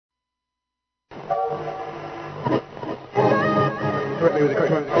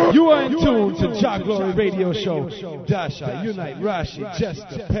You are in tune to Jah Glory Radio Show. Dasha, Unite, Rashi,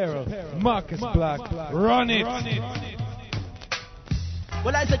 Jester, Peril, Marcus Black. Run it.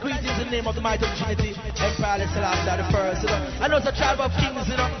 Well, I say greetings in the name of the mighty Trinity, Emperor Celestia the first. I know it's a tribe of kings,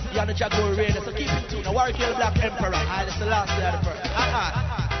 you're the Jah Glory Radio, so keep in tune. A warrior kill black Emperor, I the Celestia the first.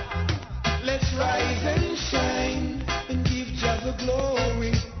 Let's rise and shine and give Jah the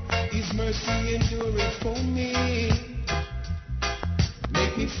glory. His mercy endureth for me.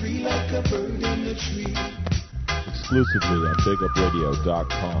 Make me free like a bird in a tree. Exclusively on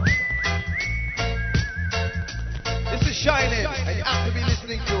BigUpRadio.com. This is Shining, and you have to be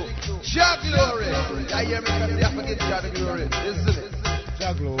listening to Jah Glory. I hear me because you have to get Jah Glory. Listen it.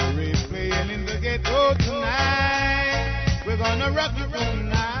 Jah Glory playing in the ghetto tonight. We're gonna rock you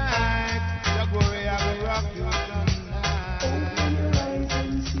tonight. Jah Glory, I will rock you tonight. Open your eyes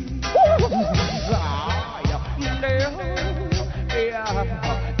and see.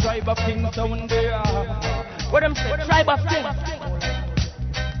 Tribe of kings down there. What them say? Tribe of kings.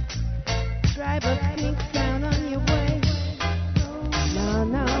 Tribe of kings down on your way. No,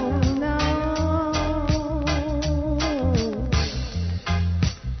 no, no.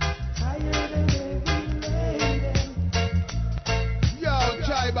 Tired of every lady. Yo,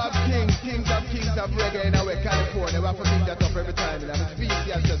 tribe of kings of reggae in our California. We have to bring that up every time. And it's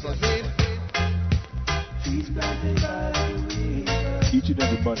easy as just was it. She's planted by the river. Each and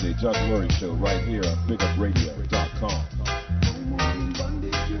every Monday, Jah Glory Show right here on BigUpRadio.com.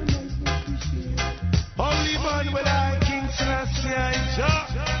 Only man will I, King Celestia and Jah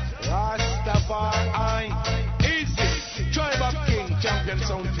Rastafari. Easy, tribe of king, champion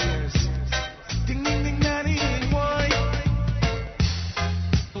sound tears. Ding ding ding nanny boy.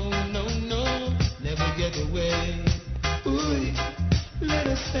 Oh no no, never get away. Ooh, let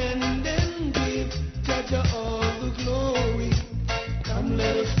us stand and give Jah all the glory. Come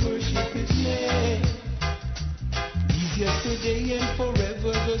let us worship his name. He's yesterday and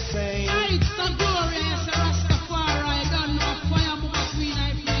forever the same. It's the glory, it's a Rastafari. I don't know fire, but we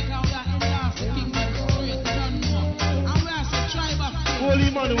like make our last king of glory. I don't know. And we are the tribe of kings. Holy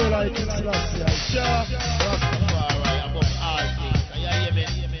Emmanuel, I King Celestia, Jah Rastafari above all things. You hear me?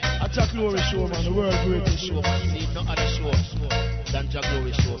 A Jah Glory Show, man, the world greatest show. See no other show than Jah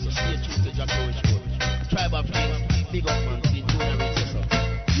Glory Show. So stay true to Jah Glory Show. Tribe of kings, big up man, see Junior Richardson.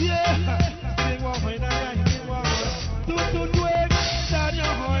 Yeah,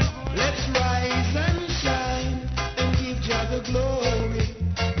 let's rise and shine and give Jah the glory.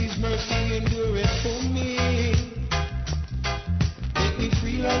 His mercy endureth for me. Make me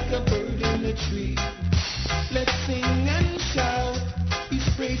free like a bird in a tree. Let's sing and shout his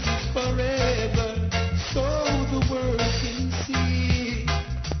praises forever, so the world can see.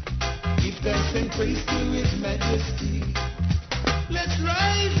 Give thanks and praise to his majesty. Let's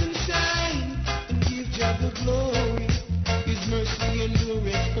rise and shine and give Jah the glory. His mercy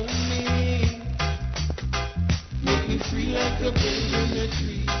endureth for me. Make me free like a bird in a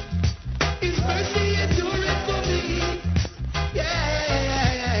tree. His mercy endureth for me.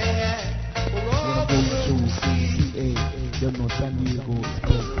 Yeah. For all the world to see. You know San Diego is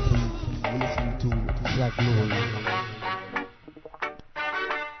best free. You listen to Jah Glory.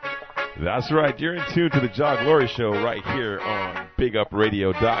 That's right. You're in tune to the Jah Glory Show right here on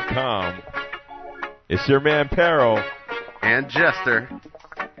BigUpRadio.com. It's your man Peril and Jester.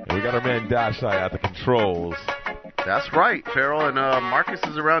 And we got our man Dash Eye at the controls. That's right. Peril and Marcus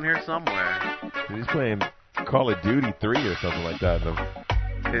is around here somewhere. He's playing Call of Duty 3 or something like that on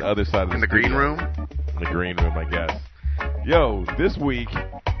the other side of the in the green room? In the green room, I guess. Yo, this week,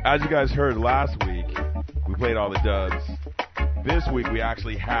 as you guys heard last week, we played all the dubs. This week we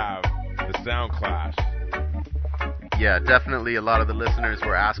actually have the sound clash. Yeah, definitely a lot of the listeners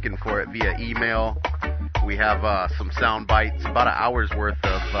were asking for it via email. We have some sound bites, about an hour's worth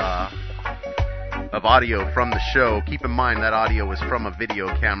of audio from the show. Keep in mind that audio is from a video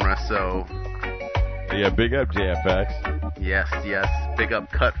camera, so... Yeah, big up JFX. Yes. Big up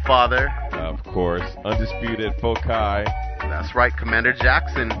Cut Father. Of course. Undisputed Fokai. That's right, Commander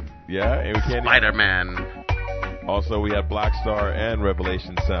Jackson. Yeah, and we can't... Spider-Man. Also, we have Black Star and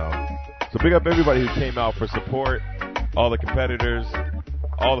Revelation Sound. So big up everybody who came out for support, all the competitors,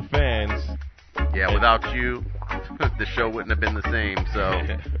 all the fans. Yeah, without you, the show wouldn't have been the same, so...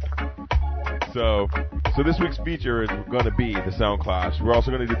 So this week's feature is going to be the Sound Clash. We're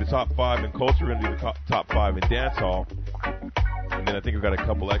also going to do the top 5 in culture. We're going to do the top 5 in dancehall. And then I think we've got a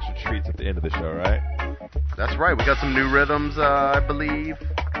couple extra treats at the end of the show, right? That's right. We got some new rhythms, I believe.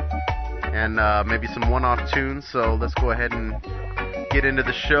 And maybe some one-off tunes. So let's go ahead and get into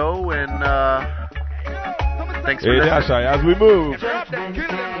the show and... Thanks for Hey, listening. Dasha, as we move. Grab them, kill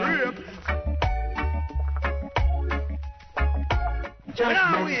them, rape.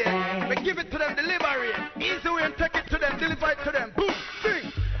 Now we give it to them, deliver it. Easy way and take it to them, deliver it to them. Boom,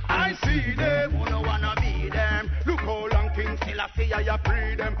 sing. I see them, who no wanna be them. Look how long King Selassie I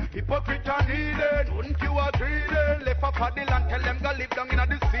free them. Hypocrite and heathen, wouldn't you agree then? Left up at the land, tell them go live down in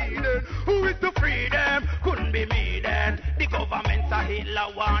the sea then. Who is to free them? Couldn't be me then. The government's a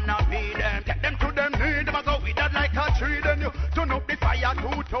Hitler wanna be them. Take them to them need them, I go with that like a tree. Then you turn up the fire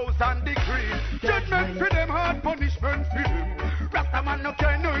 2,000 degrees. Judgment for them, hard punishment for them. Rastaman no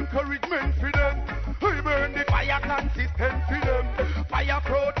care, no encouragement for them. We burn the fire consistent for them. Fire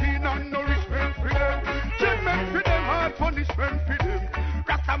protein and nourishment for them. Judgment for them, hard punishment for them.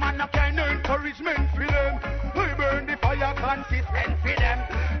 Rastaman no care, no encouragement for them. We burn the fire consistent for them.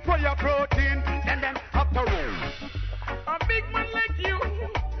 Fire protein, then them have to roll. A big man like you,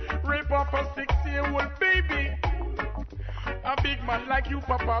 rape up a 6-year-old baby. A big man like you,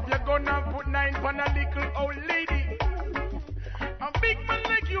 Papa, you're gonna put 9 on a little old lady. A big man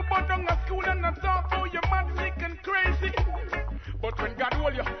like you, but on a school and a talk how you're mad, sick and crazy. But when God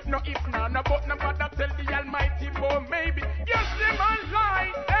hold you, no if, no, no, but no matter, tell the Almighty, boy, maybe. Yes, them a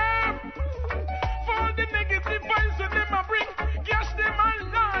lie, them. For all the negative vibes that them a bring, yes, them a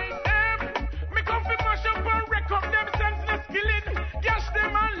lie, them. Me come fi mash up and wreck up them senseless killing, yes,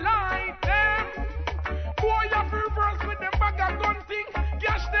 them a lie, them. Boy, you fi reverse with them bag of gun thing,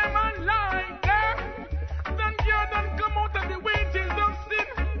 yes, them a lie, them. Then girl don't come out of the wages of sin.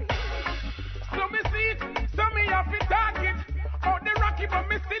 So me see it, so me have to talk it. Out the rocky, but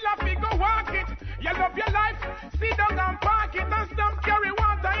me still have to go walk it. You love your life, sit down and park it, and stop carry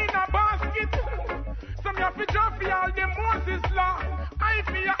water in a basket. So me have to draw for all the Moses law. I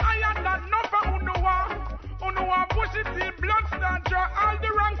feel iron that number Unuwa push it till blood start draw. All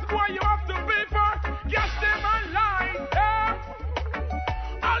the ranks boy you have to pay for. Catch them and lie, yeah.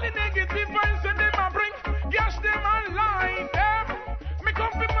 All the negative vibes that them a bring, catch them and lie, yeah. Me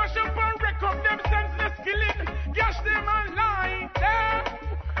come fi mash up and wreck up them senseless killing, catch them and lie, yeah.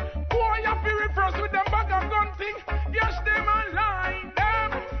 Boy, you fi reverse with them bag of gun thing, catch them and lie, yeah.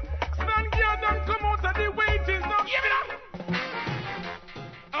 Stand here, don't come out of the wages, no. Give it up.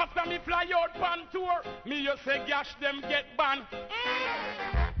 After me fly out pan tour, me you say gash them get banned.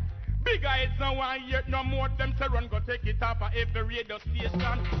 Big eyes no one hear no more. Them say run go take it off of every radio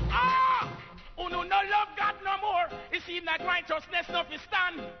station. Uno no love God no more. It seem like righteousness no fi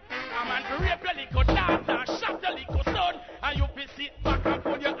stand. A man to rape your little daughter, shot your little son, and you fi sit back and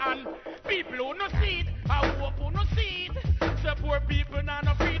put your hand. People who no see it, I hope who no see it. Say poor people now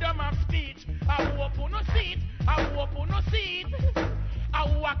no freedom of speech. I hope who no see it, I hope who no see it. I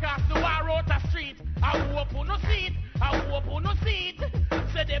walk across the war out the street. I hope who no see it, I hope who no see it.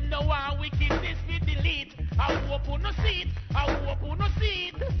 Say them know how wickedness we delete. I hope who no see it, I hope who no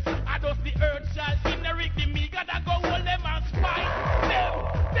see it. I just the earth shall inherit the me. Gotta go hold them and spy them.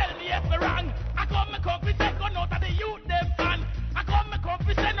 Tell me if I'm wrong. I come me come take on out of the youth them fan. I come me come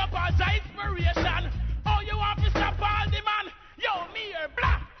send up as a inspiration. Oh you want to stop all the man? Yo me here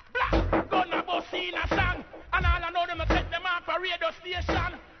blah blah. Gonna bust in a song. And all I know them take them off a radio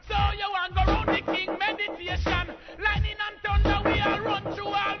station. So you want go round the king meditation. Lightning and thunder we all run through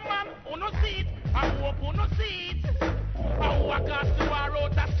all man. Who no see it? I hope who no see it. I walk across the war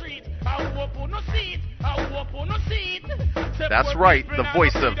out the street. I hope who no see it. I hope who no see it. That's right, the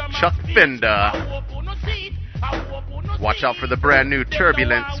voice of Chuck Fenda. Watch out for the brand new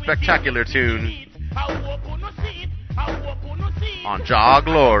Turbulent Spectacular tune on Jah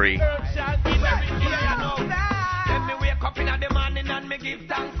Glory. Let me wake up in the morning and me give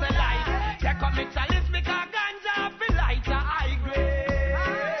thanks to life. Take up me chalice because ganja feel light.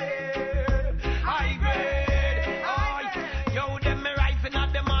 High grade. Oh, yo, them me rising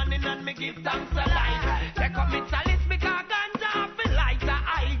at the morning and me give thanks to life. Take up me chalice because ganja feel light.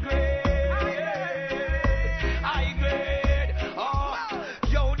 High grade. Oh,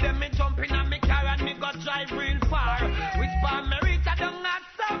 yo, them me jumping and me car and me go drive real far. Which part me reach I don't have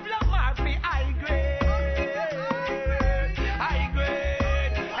some love mark for high grade.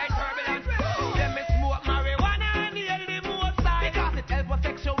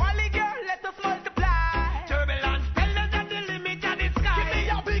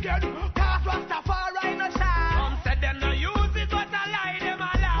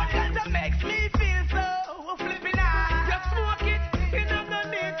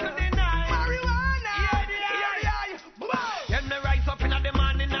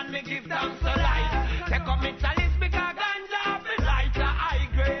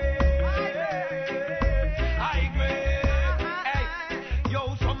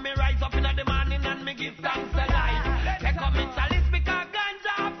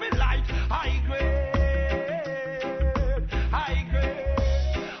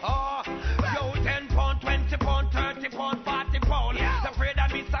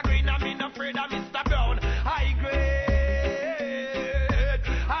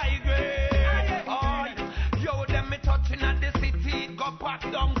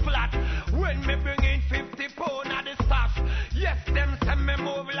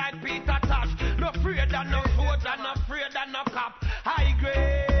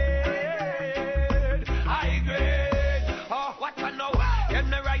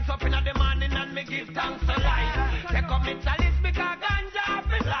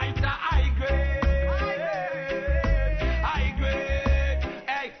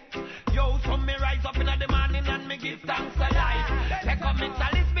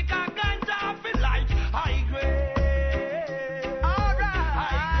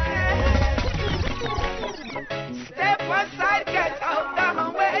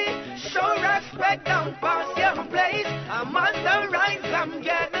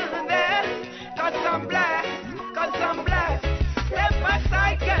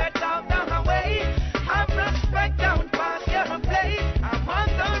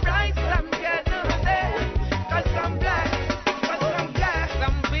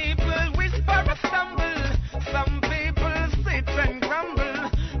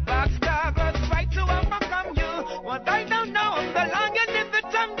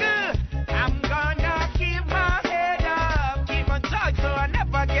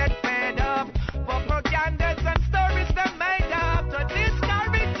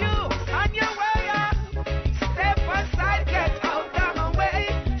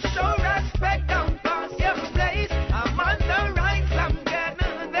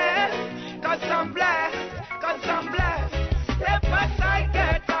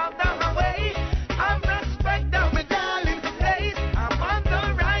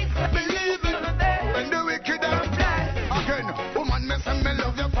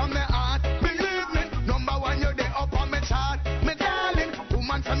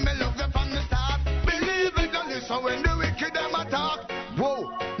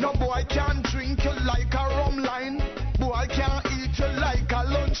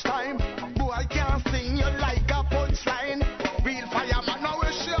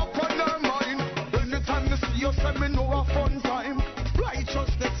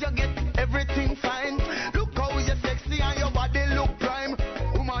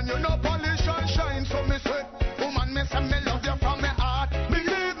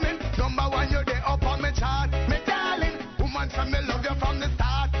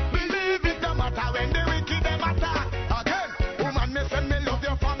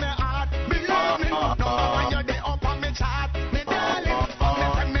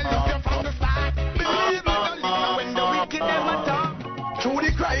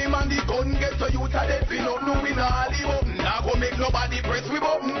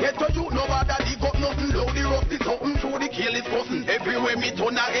 Everywhere me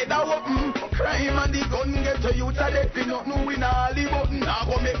turn a head a open. Crime and the gun get to you to death. We not know we not leave button. Now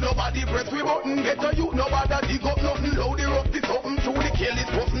go make nobody press we button. Get to you, nobody dig up nothing. Load the rope, this something. Through the kill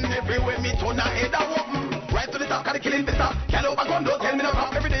is bustin'. Everywhere me turn a head a open. Right to the top, cause the killing be stop. Can't over gun, don't tell me no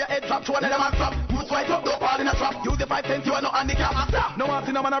crap. Every day a head drop, to another man trap. Use white up, don't fall in a trap. Use the 5 cents, you are no handicap. Stop. No one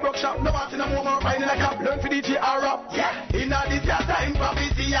see no man a broke shop. No one see no more fine in a cap. Learn for DJ or rap. Yeah. In a this your time,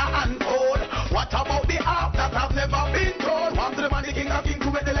 prophecy unfold. What about the art that have never been told? One to the man, the king of king,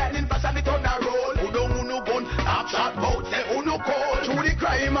 to make the lightning flash and the thunder roll. Who don't who no gun, top shot bout, say who no call. Through the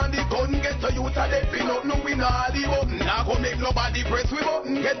crime and the gun, get to you to death. We not know we not the button. Now go make nobody press we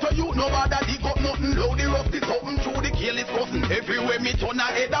button. Get to you, nobody dig up nothing. Load the rough, this open. Through the kill is cussing. Everywhere me turn a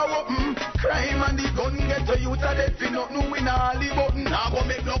head a open. Crime and the gun, get to you to death. We not know we not the button. Now go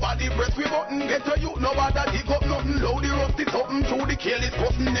make nobody press we button. Get to you, nobody dig up nothing. Load the rough, this open. Through the kill is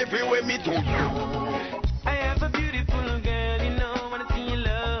cussing. Everywhere me turn. I have a beautiful girl, you know, wanna see your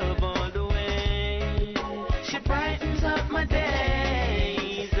love all the way. She brightens up my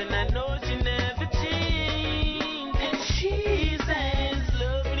days, and I know she never changed. And she's as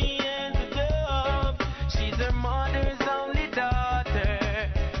lovely as a dove. She's her mother's only daughter,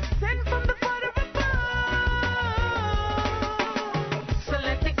 sent from the Father above. So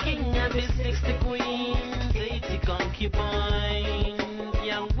let the king have his 60 queens, 80 concubines.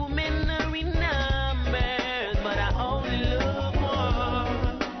 Young women are in numbers, but I only love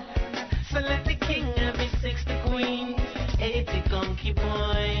one. So let the king have his 60 queens, 80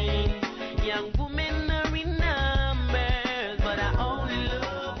 concubines. Young women are in numbers, but I only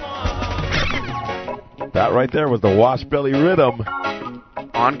love one. That right there was the Wash Belly Rhythm.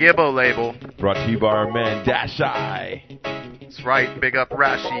 On Gibbo label. Brought to you by our man Dash Eye. That's right. Big up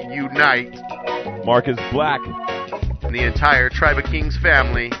Rashi Unite. Marcus Black. And the entire Tribe of Kings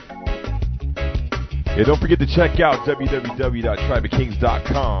family. Yeah, don't forget to check out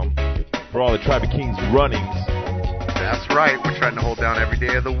www.tribeofkings.com for all the Tribe of Kings runnings. That's right. We're trying to hold down every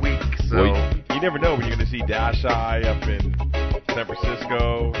day of the week. So well, you never know when you're going to see Dash Eye up in San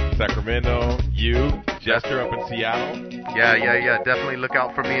Francisco, Sacramento, you, Jester up in Seattle. Yeah. Definitely look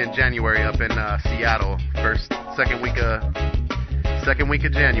out for me in January up in Seattle. Second week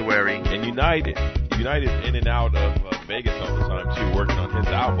of January. And United in and out of Vegas all the time too, working on his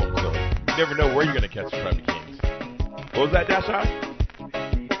album. So you never know where you're going to catch the Tribe of Kings. What was that, Dash Eye?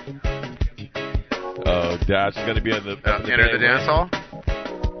 Dash is going to be in the enter the dance hall.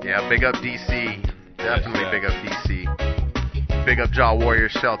 Yeah, big up DC. Definitely big up DC. Big up Jah Warrior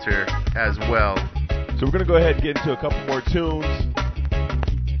Shelter as well. So we're going to go ahead and get into a couple more tunes.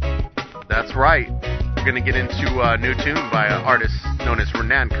 That's right. We're going to get into a new tune by an artist known as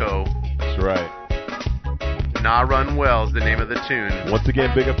Renanco. That's right. Nah Run Well's the name of the tune. Once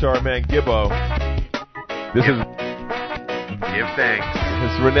again, big up to our man Gibbo. This is Give Thanks.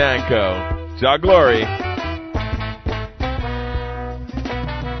 This is Renanco. Jah Glory.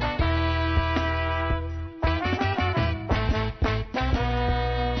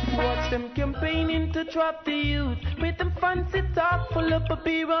 Watch them campaigning to trap the youth with them fancy talk full up of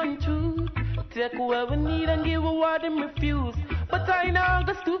beer and truth. Take what we need and give what them refuse. But I now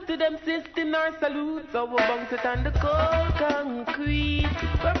go stoop to them system or salute. So we bounce it on the cold concrete.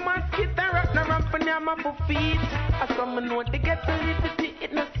 When mosquito rock no ramp and yam for feet. I come and know they get to liberty,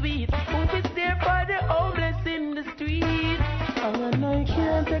 it no sweet. Who is there for the homeless in the street? And I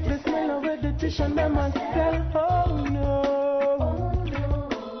can't take the smell of the dish and them and sell. Oh no.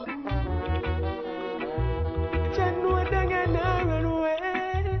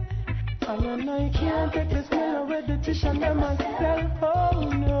 And I can't take the smell of the dish and them myself. Oh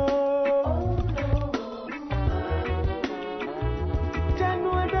no. Turn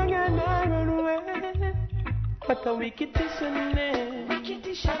away down and I run away. What a wicked tissue name.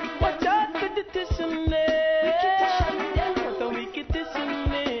 Watch out for the tissue name. What a wicked tissue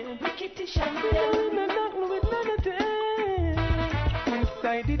name.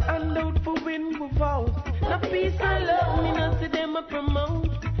 Inside it and out for win without. No peace and love me not see them a promote.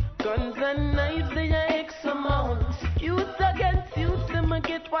 Guns and knives, they are X amount. Youth against youth, them a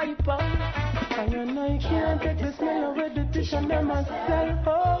get wiped out. And I can't take the smell of the dish and them myself.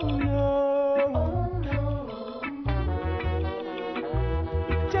 Oh no.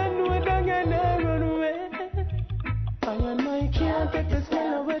 Turn away down and I run away. And I can't take the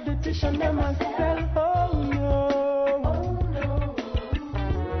smell of the dish and them myself. Oh no.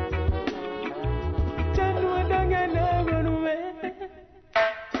 Turn away down and I run away.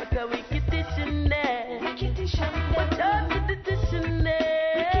 What a wicked tissue there. What a wicked tissue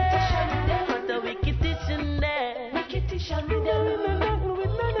there. What a wicked tissue there.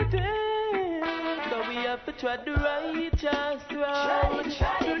 So we have to try the righteous right.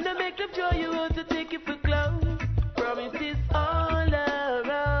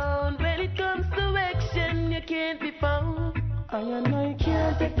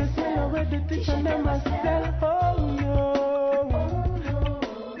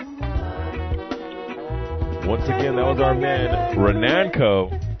 Once again, that was our man,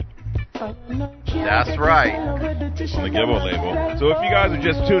 Renanco. That's right. On the Gibbo label. So if you guys are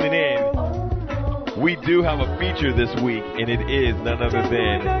just tuning in, we do have a feature this week, and it is none other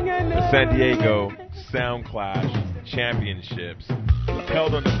than the San Diego Sound Clash Championships,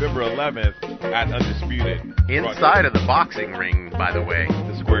 held on November 11th at Undisputed. Inside of the boxing ring, by the way.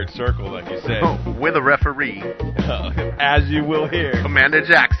 The squared circle, like you said. With a referee. As you will hear. Commander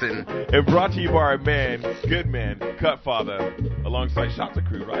Jackson. And brought to you by our man, good man, Cutfather, alongside Shotza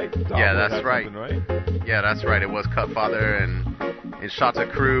Crew, right? Yeah, that's right. Yeah, that's right. It was Cutfather and Shotza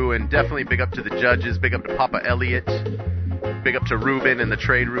Crew, and definitely big up to the judges, big up to Papa Elliott, big up to Ruben and the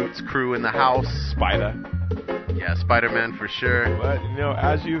Trade Roots crew in the house. Spider. Yeah, Spider-Man for sure. But, you know,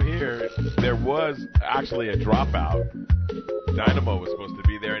 as you hear, there was actually a dropout. Dynamo was supposed to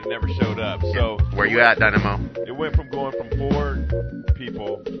be there and never showed up. So where you at, Dynamo? It went from going from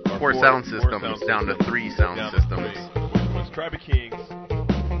four sound systems down to 3 sound systems. Which was Tribe of Kings,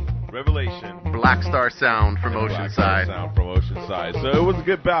 Revelation, Black Star Sound from Oceanside. Sound from Oceanside. So it was a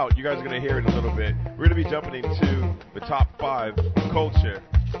good bout. You guys are going to hear it in a little bit. We're going to be jumping into the top 5 culture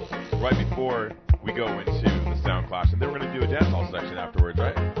right before we go into the Sound Clash. And then we're going to do a dancehall section afterwards,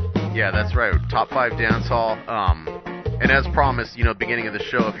 right? Yeah, that's right. Top 5 dancehall. And as promised, you know, beginning of the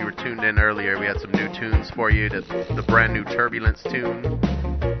show, if you were tuned in earlier, we had some new tunes for you. The brand new Turbulence tune.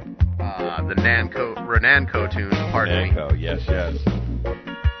 The Renanco tune, pardon me. Renanco, yes.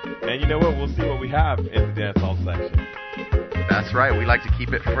 And you know what? We'll see what we have in the dancehall section. That's right. We like to keep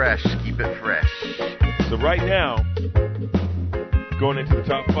it fresh. So right now, going into the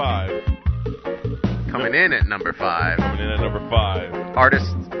top 5. Coming in at number 5.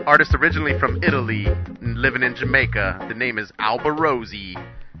 Artist originally from Italy, living in Jamaica. The name is Alba Rosie.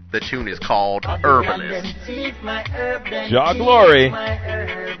 The tune is called Herbalist. Jah Glory.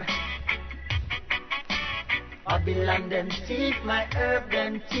 Babylon them thief my herb,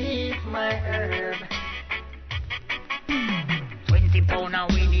 them thief my herb. 20 pound of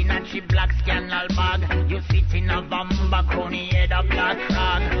weed in a cheap black scandal bag. You sit in a bamba crony head a black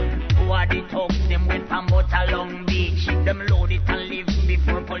rag. Who are the thugs, them went from Butter Long Beach. Them load it and live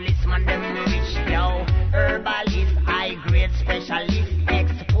before policeman them reach. Yo, herbalist, high grade specialist.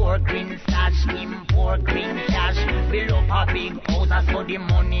 Export green stash, import green cash. Build up a big house so the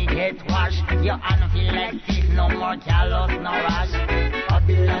money get washed. Your anaphylactic, no more callous, no rash.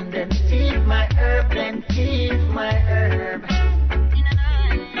 Babylon them thief my herb, them thief my herb.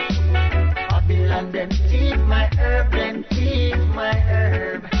 Babylon them thief my herb, them thief my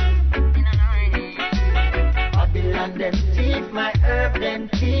herb. Babylon them thief my herb, them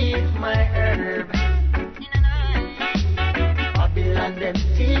thief my herb. Babylon them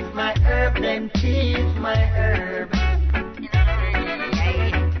thief my herb, them thief my herb.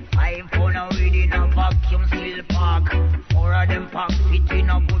 5 pound of weed in a vacuum seal pack. 4 of them packs fit in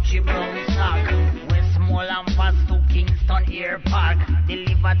a Gucci brown sack. Westmall and fast to Kingston Air Park.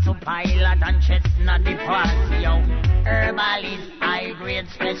 Deliver to Pilot and Chestnut the Pass. Yo, herbalist, high grade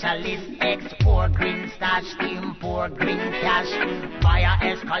specialist. Export green stash, import green cash. Fire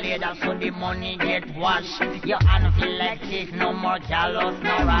escalator so the money get washed. Your anaphylactic, no more callous,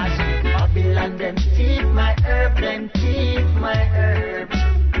 no rash. Babylon them thief my herb, them thief my herb.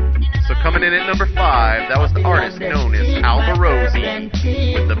 So coming in at number 5, that was the artist known as Alba Rosie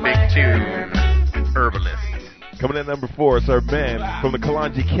with the big tune, Herbalist. Coming in at number 4 is our man from the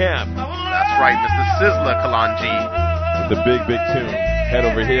Kalanji camp. That's right, Mr. Sizzla Kalanji. With the big tune, Head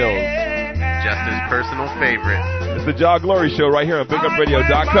Over Heels. Just his personal favorite. It's the Jah Glory Show right here on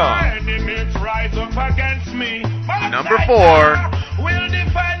BigUpRadio.com. Number 4. Will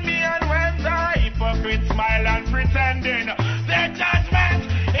defend me, and when the hypocrites smile and pretending, their judgment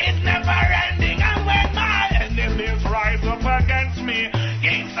is never ending. And when my enemies rise up against me,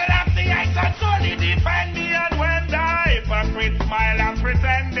 King Selassie I shall surely defend me. And when the hypocrites smile and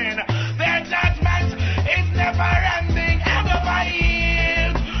pretending, their judgment is never ending. And over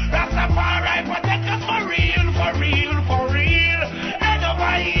heels, Rastafari protect us for real, for real, for real. And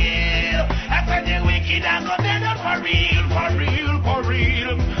over heels, after the wicked are condemned for real, for real, for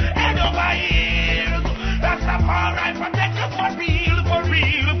real. And over heels, Rastafari protect us.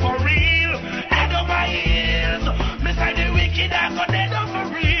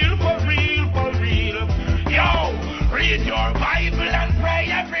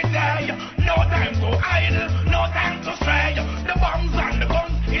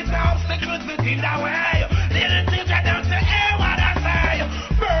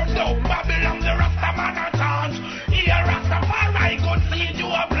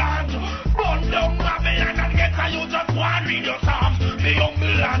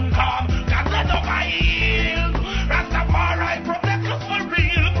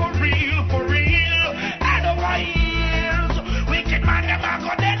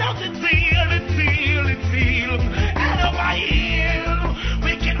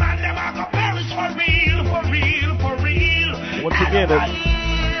 Once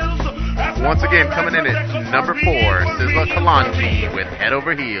again, coming in at number 4, Sizzla Kalonji with Head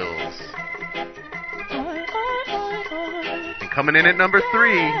Over Heels. And coming in at number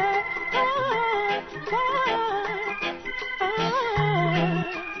 3,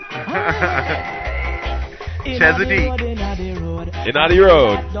 Chesapeake, Inadi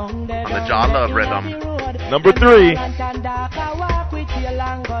Road, on the Jah Love rhythm. Number 3,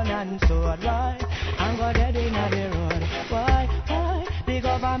 the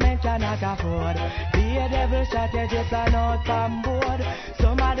government cannot afford. Be a devil strategy plan out from board.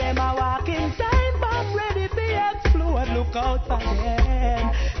 Some of them are walking time bomb ready to explode. Look out for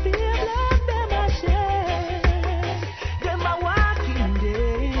them. Be a blood them a shed. Them are walking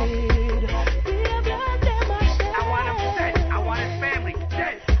dead. Be a blood them a shed. I want him dead. I want his family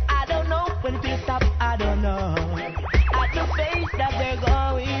dead. I don't know when it will stop. I don't know. At the pace that they're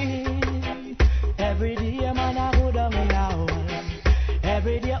going. Every day man I go down in a hole.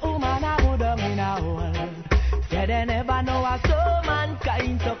 Every day woman I go down in a hole. Say they never know a soul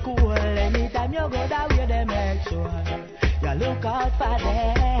mankind so cool. Anytime you go that way they make sure you look out for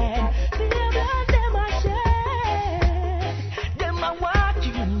them. Be a blood them a shed. Them a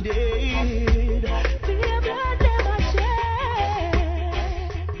walking dead. Be a blood them a shed.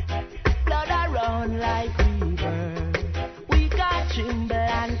 Blood a run like river. We got tremble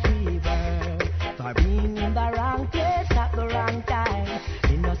and quiver. For being in the wrong place at the wrong time.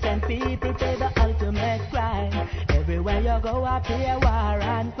 Innocent people pay the ultimate crime. Everywhere you go up here, war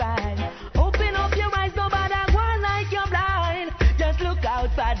and crime. Open up your eyes, nobody going like you're blind. Just look out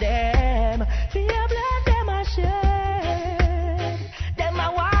for them. Be a blood, them a shed. Them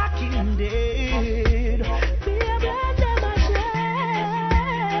a walking dead. Be a blood, them a shed.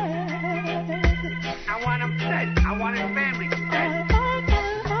 I want him dead. I want his family dead.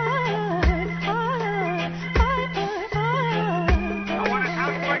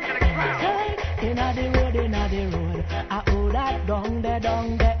 Inna the road, I hold that down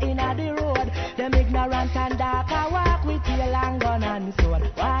there, inna the road. Them ignorant and dark, I walk with tail and gun and sword.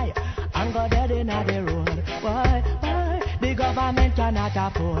 Why? I'm go dead inna the road. Why? The government cannot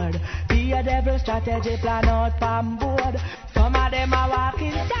afford. Be a devil strategy plan out from board. Some of them are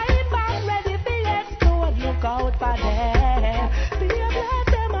walking time bomb ready to explode. Look out for them. Be a blood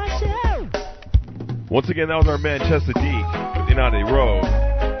them a shell. once again, that was our man Chester D with Inadi Road.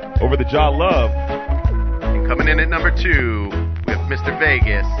 Over the Jah Love. And coming in at number 2, we have Mr.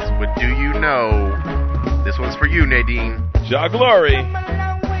 Vegas with Do You Know. This one's for you, Nadine. Jah Glory.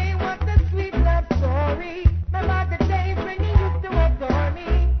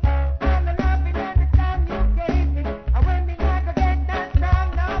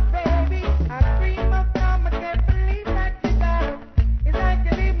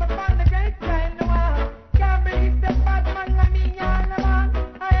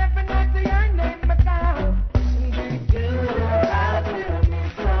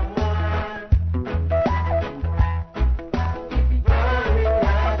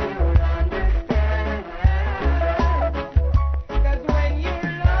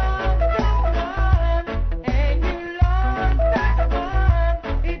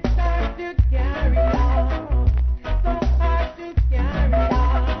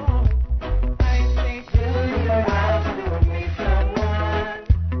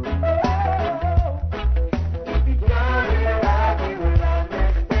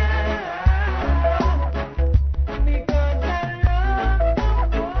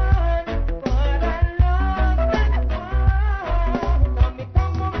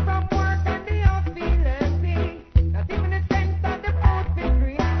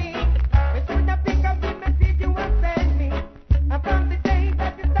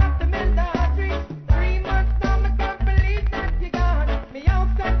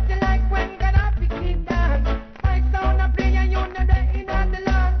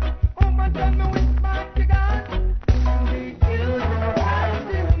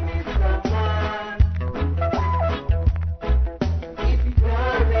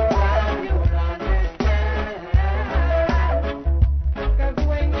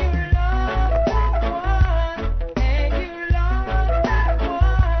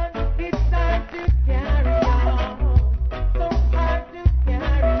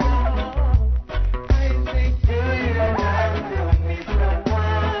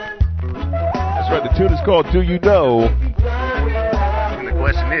 Called Do You Know? And the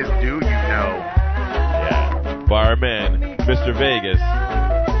question is, do you know? Yeah, by our man, Mr. Vegas.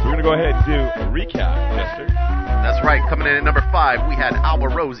 So we're going to go ahead and do a recap, Chester. That's right. Coming in at number 5, we had Alba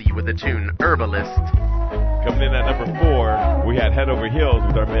Rosie with the tune Herbalist. Coming in at number 4, we had Head Over Heels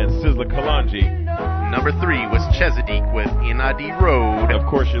with our man Sizzla Kalonji. Number 3 was Chesapeake with Inadi Road. Of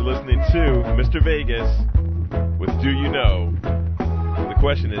course, you're listening to Mr. Vegas with Do You Know? The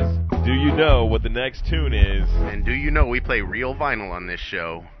question is, do you know what the next tune is? And do you know we play real vinyl on this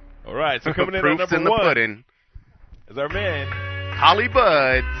show? All right, so coming in at Proof's number in the 1 pudding. is our man, Holly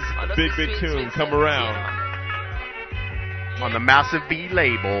Buds. Big Tune, Come Around. On the Massive B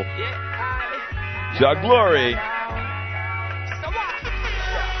label. Jah Glory.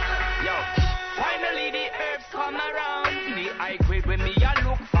 Finally the herbs come around. The I quit when me a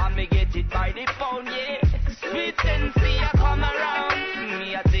look for me get it by the phone, yeah. Sweet sensei a come around.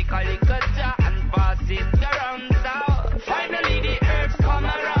 Me a take a little jar and pass it around. So finally the herbs come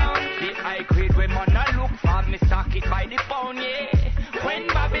around. The I quit when man a look for me stock it by the phone, yeah. When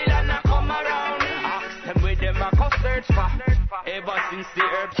Babylon a come around, ask them where them a go search for. Ever since the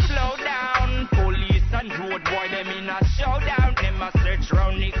herbs slow down, police and road boy them in a showdown. Them a search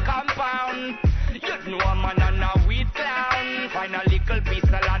round the compound. You know a man and a weed clown. Find a little piece of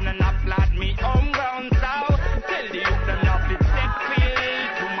land and a plant me home ground. So tell the youth them not to take pill.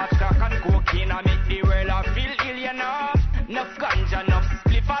 Too much crack and cocaine a make the world a feel ill, you know. Enough ganja, enough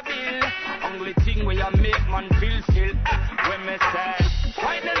spliff a bill. Only thing where you make man feel still. When me say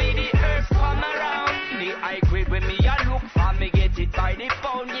finally the herbs come around. The I quit when me a look for me get it by the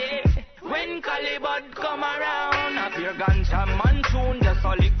phone, yeah. When Calibud come around, a pure ganja man tune just a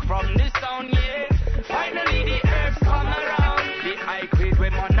lick from the sound, yeah. Finally the herbs come around. The I quit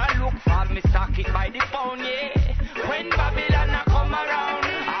when man a look for me stock it by the phone, yeah. When Babylon a come around,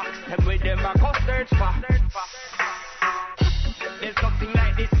 ask them where them a go search for. There's nothing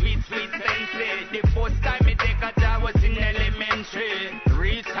like this sweet sensei. The first time me take a job was in elementary.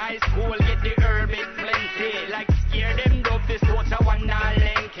 Reach high school, get the herb it plenty. Like scare them dope, this water one not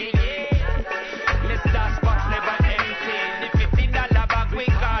lanky, yeah. Mr. Spots never empty. The $50 bag we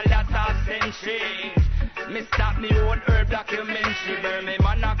call that half century. Me stop me own herb documentary. Burn me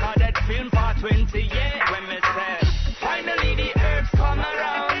man I call that film for 20, yeah. When me say finally the herbs come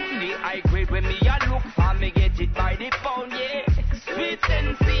around. The I quit when me a look for me get it by the phone, yeah. Sweet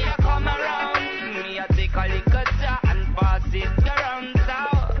sensei a come around. Me a take a little jar and pass it around.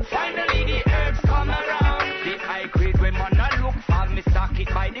 So finally the herbs come around. The I quit when man a look for me stock it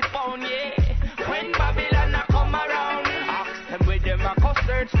by the phone, yeah. When Babylon a come around, ask them where them a go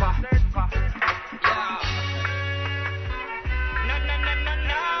search for.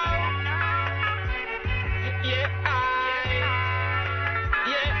 Yeah.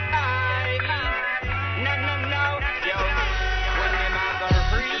 No. Yeah, No. Yo, when them a go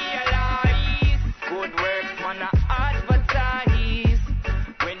realize good works man a advertise.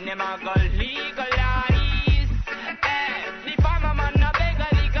 When them a go legalize, the farmer man a beg a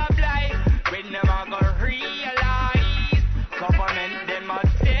legalize. When them a go realize government them a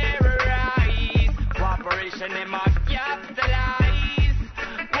terrorize. Cooperation them a capitalize.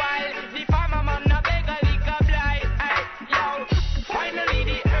 While the farmer man a beg a legalize. Yo, finally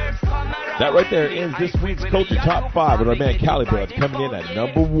the herbs come around. That right there ends this week's Culture Top 5 with our man Calibud coming in at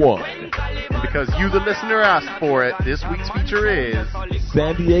number 1. Because you, the listener, asked for it, this week's feature is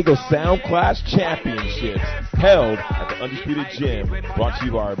San Diego Sound Clash Championships, held at the Undisputed Gym, brought to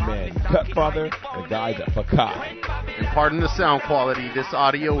you by our man Cutfather and the guys at Fakai. And pardon the sound quality, this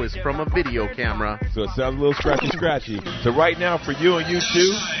audio is from a video camera. So it sounds a little scratchy. So right now for you and you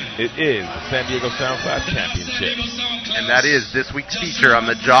too, it is the San Diego Sound Clash Championship. And that is this week's feature on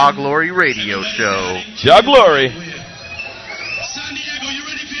the Jah Glory Radio Show. Jah Glory. San Diego, you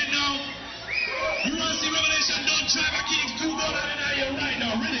ready for it now? You want to see Revelation? Don't try my kings. Two more than I am right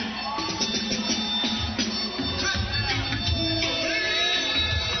now. Ready?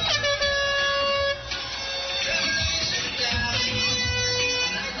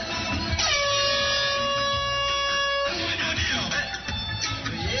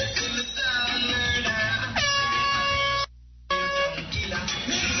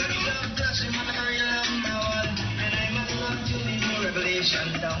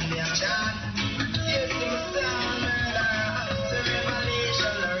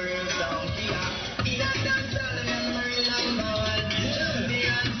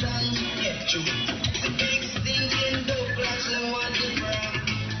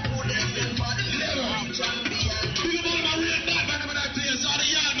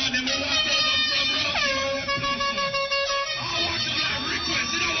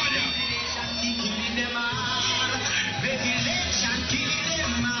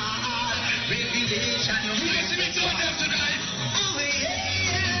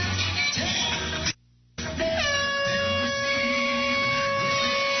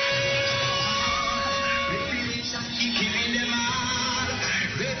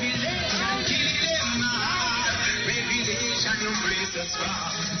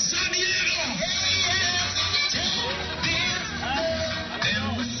 San Diego.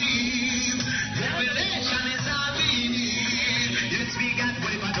 Revelation is our meaning. Yes, we got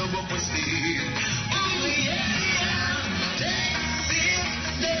way by the book of Steve. Oh, yeah. Take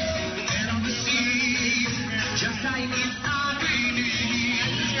this and on the sea. Just like it's our meaning.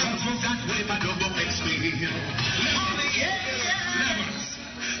 Cause we got way by the book of Steve. Oh, yeah.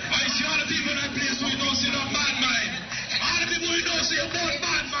 I see all the people in that place who don't see no bad mind. All the people who don't see a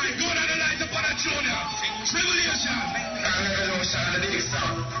bad mind. Go down the line upon a junior. Revelation.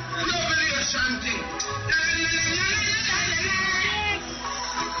 Revelation thing.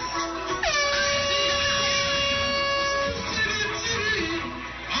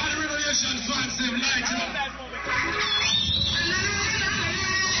 All the Revelation fans, them light up.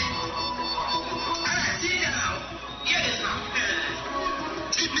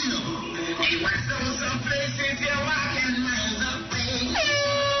 It was some places you're walking miles away.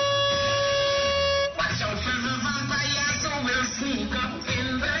 Watch out for the vampires who will sneak up in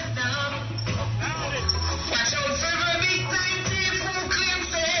the dark. Watch out for the big time thieves who claim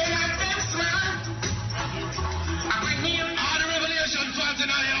they are them smart. I bring you all the Revelation fans in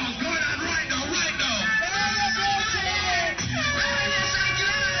our house. Going on right now, right now.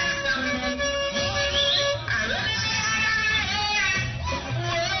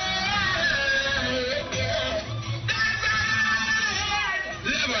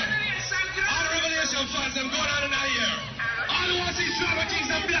 Fans, them going on in our year. All who want to see Trevor Kings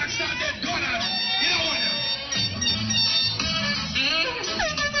and Black Star dead, going on. You know what?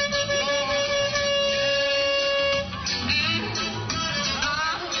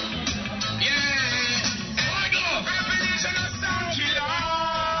 Yeah. There I go. Revelation of Sound Killer.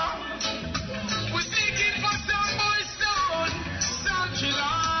 We're seeking for some boy sound. Sound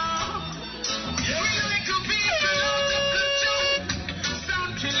Killer. Yeah, we like to be out of control.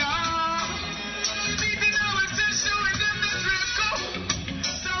 Sound Killer.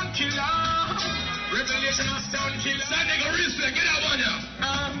 Revelation of Sound Killer. San Diego respect, get that one yeah.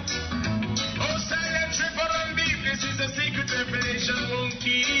 Oh, silent triple and deep. This is a secret revelation won't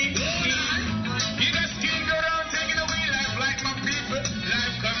keep. You just can't go around taking away life like my people.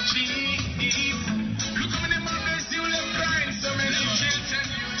 Life come cheap. Look how many mothers you left crying. So many children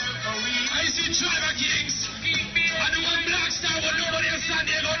you left for weeks. I see Trevor Kings. And the one Black Star what nobody in San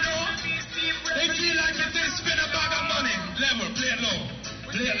Diego know. They feel like if they spend a bag of money. Level, play it low.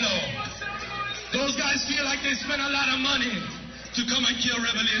 Play it low. Those guys feel like they spent a lot of money to come and kill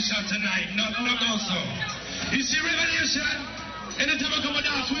Revelation tonight. Not also. You see Revelation? Anytime I come and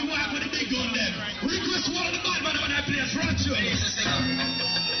dance, we walk with a big gun then. Request one of the bad man on that place. Run to it.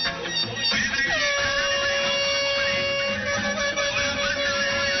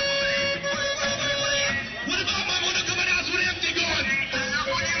 What the bad man want to come and dance with an empty gun?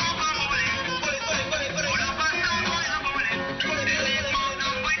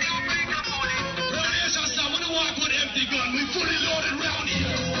 Walk with empty gun, we fully loaded round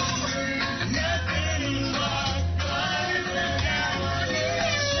here. Nothing but guns and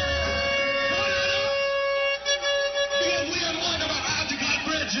ammunition. We have one of our article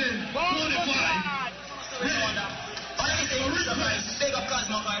bridging. Modified. Big up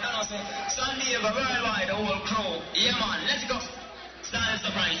Cosmo, I don't know, say. San Diego, worldwide, the whole crew. Yeah, man, let's go. Stand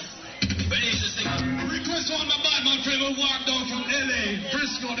surprise. Request one my bad man friend will walk down from LA,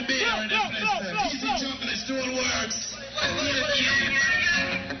 Frisco to Bay Area. Easy jumping, it still works.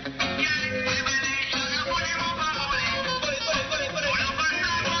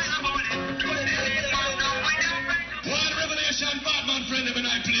 One Revelation bad man friend in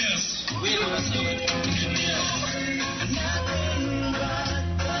my place. We don't see it. Nothing but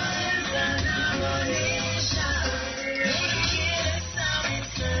guns and ammunition. Yes,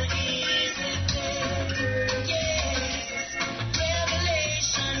 it's so easy.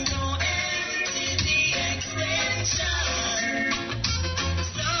 Revelation, no empty the extension.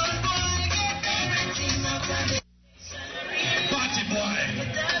 Some boy get everything out of it. Party boy,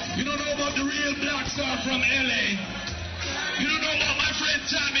 you don't know about the real Black Star from LA. You don't know about my friend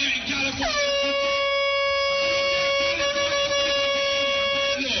Tommy in California.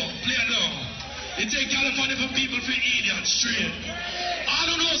 Play low. It take California for people for idiot straight. I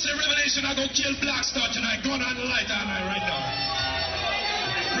don't know, say Revelation, I go kill Black Star tonight. Going on the light on night right now.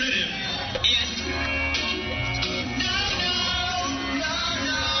 Ready? Yes.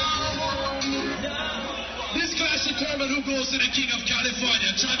 This class determines who goes to the King of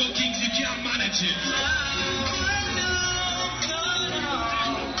California. Tribal Kings, you can't manage it.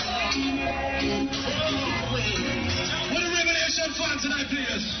 What a Revelation fans tonight,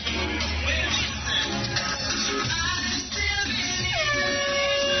 please.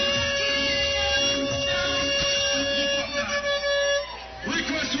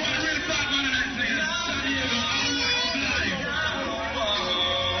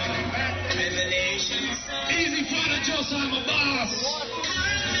 time, my boss.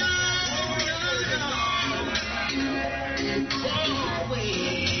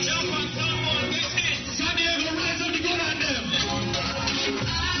 San Diego, rise up the gun on them.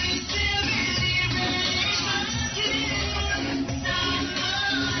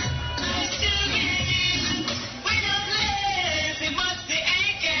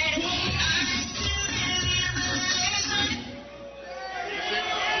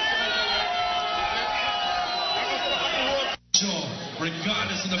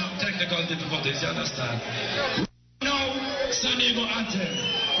 Regardless of the technical difficulties, you understand? Now, San Diego anthem.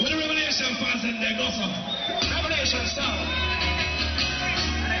 With the Revelation fans in there, go for Revelation sound.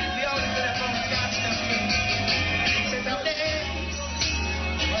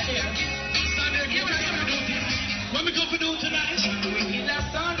 Sunday, give me a duty. What we go for do tonight? We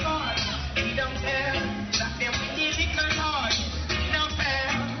left on board. We don't care. That them we need it can hard. No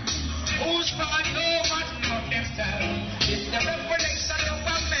fair. Who's fine? No one of themselves. It's the revelation of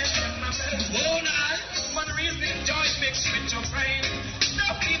a man and my best. Oh, nice. One reason joy mixed with your brain.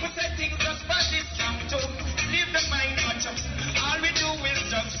 No people say things just but it come to. Leave the mind out of. All we do is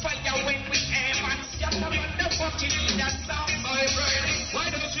just fire when we aim and scatter on the fucking that sound my brain.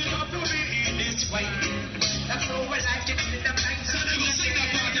 Why don't you not do it this way? That's how I like it in the mind. So they will sing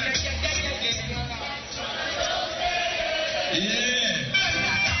that part. Yeah.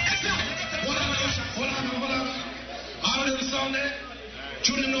 Hold on. All them sound there,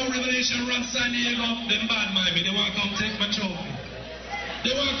 through the no revelation run San Diego, them bad mind me. They want to come take my trophy.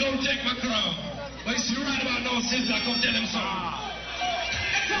 They want to come take my crown. But you see right about now, since I come tell them something.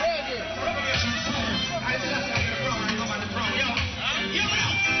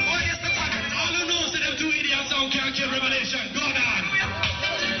 All who knows that them two idiots sound can't kill revelation. Go down.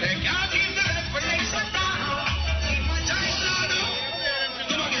 They can't keep the revelation down.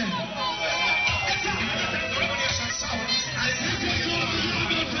 Come again.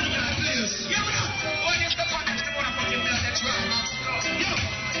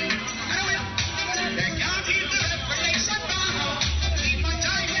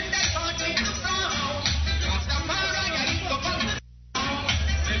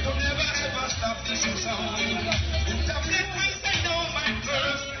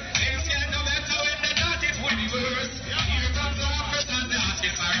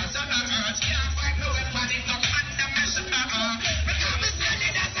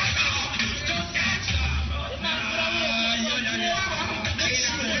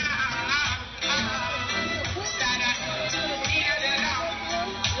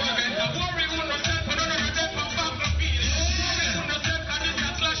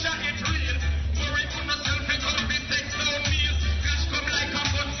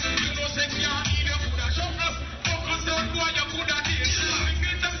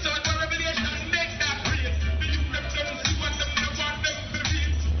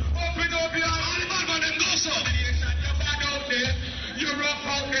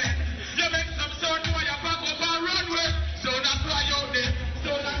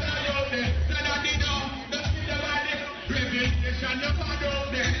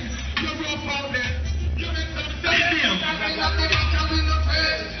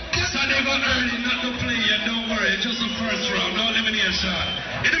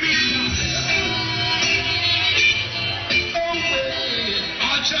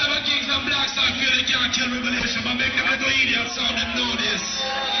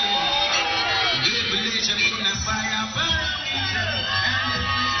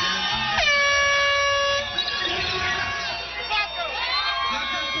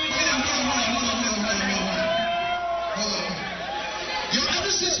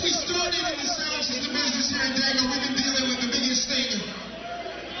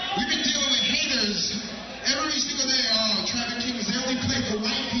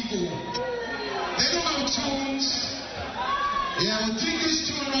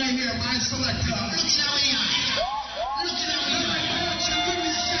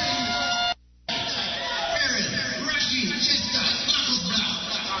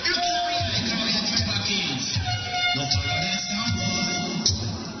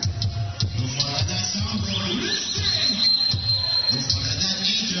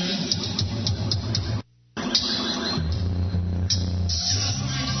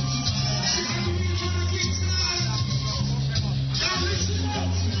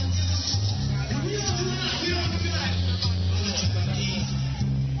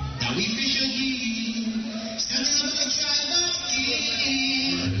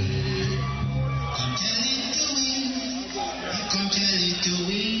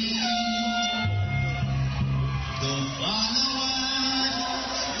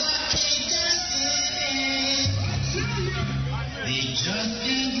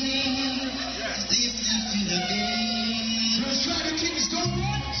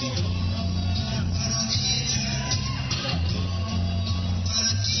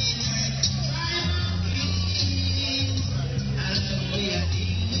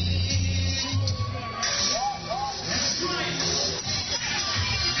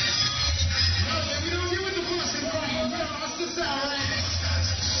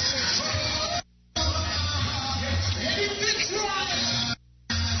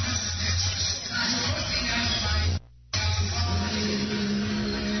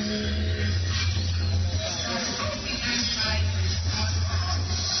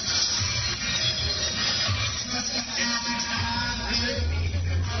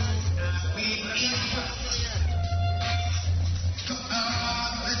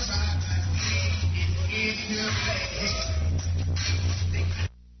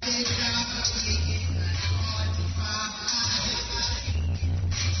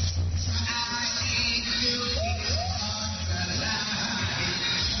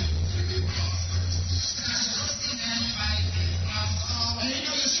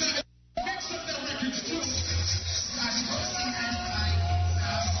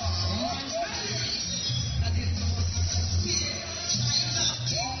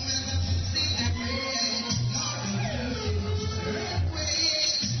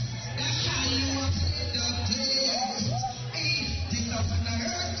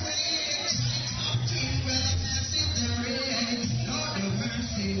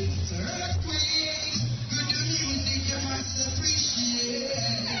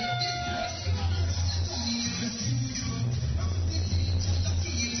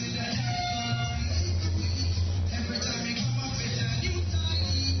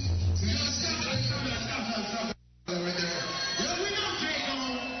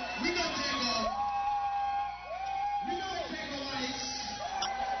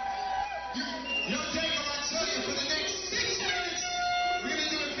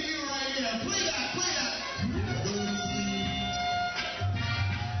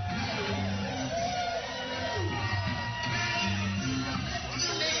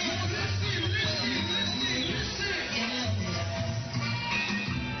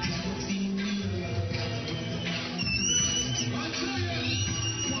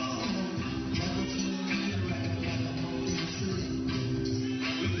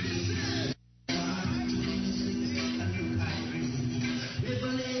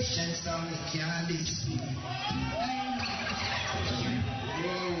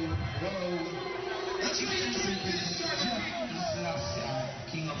 That's why you can't be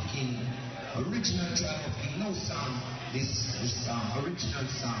King of King. Original tribe of King. No sound. This song. Original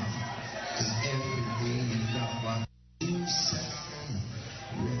song. Cause every day is not one new sound.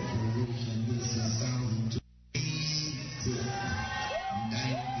 Revolution is a sound to beat.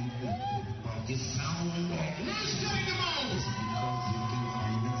 Night people of the sound. Let's take them out. It's because you can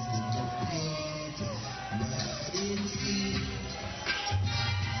find us to complete. But it's me.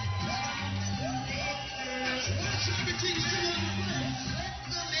 Watch everything sing.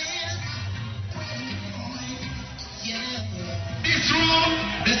 This round,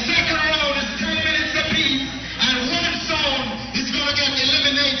 the second round is 10 minutes apiece, and one sound is going to get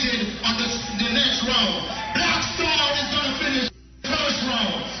eliminated on the next round. Black Star is going to finish the first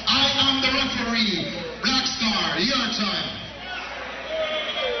round. I am the referee. Black Star, your time.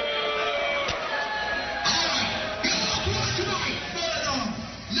 Alright, get up, watch tonight.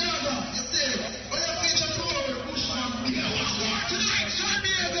 Never, you see it. When you feature two of the Bushman, you get what's war tonight, San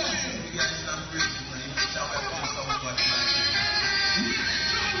Diego.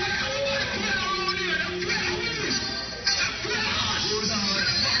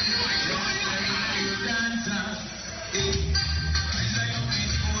 Dance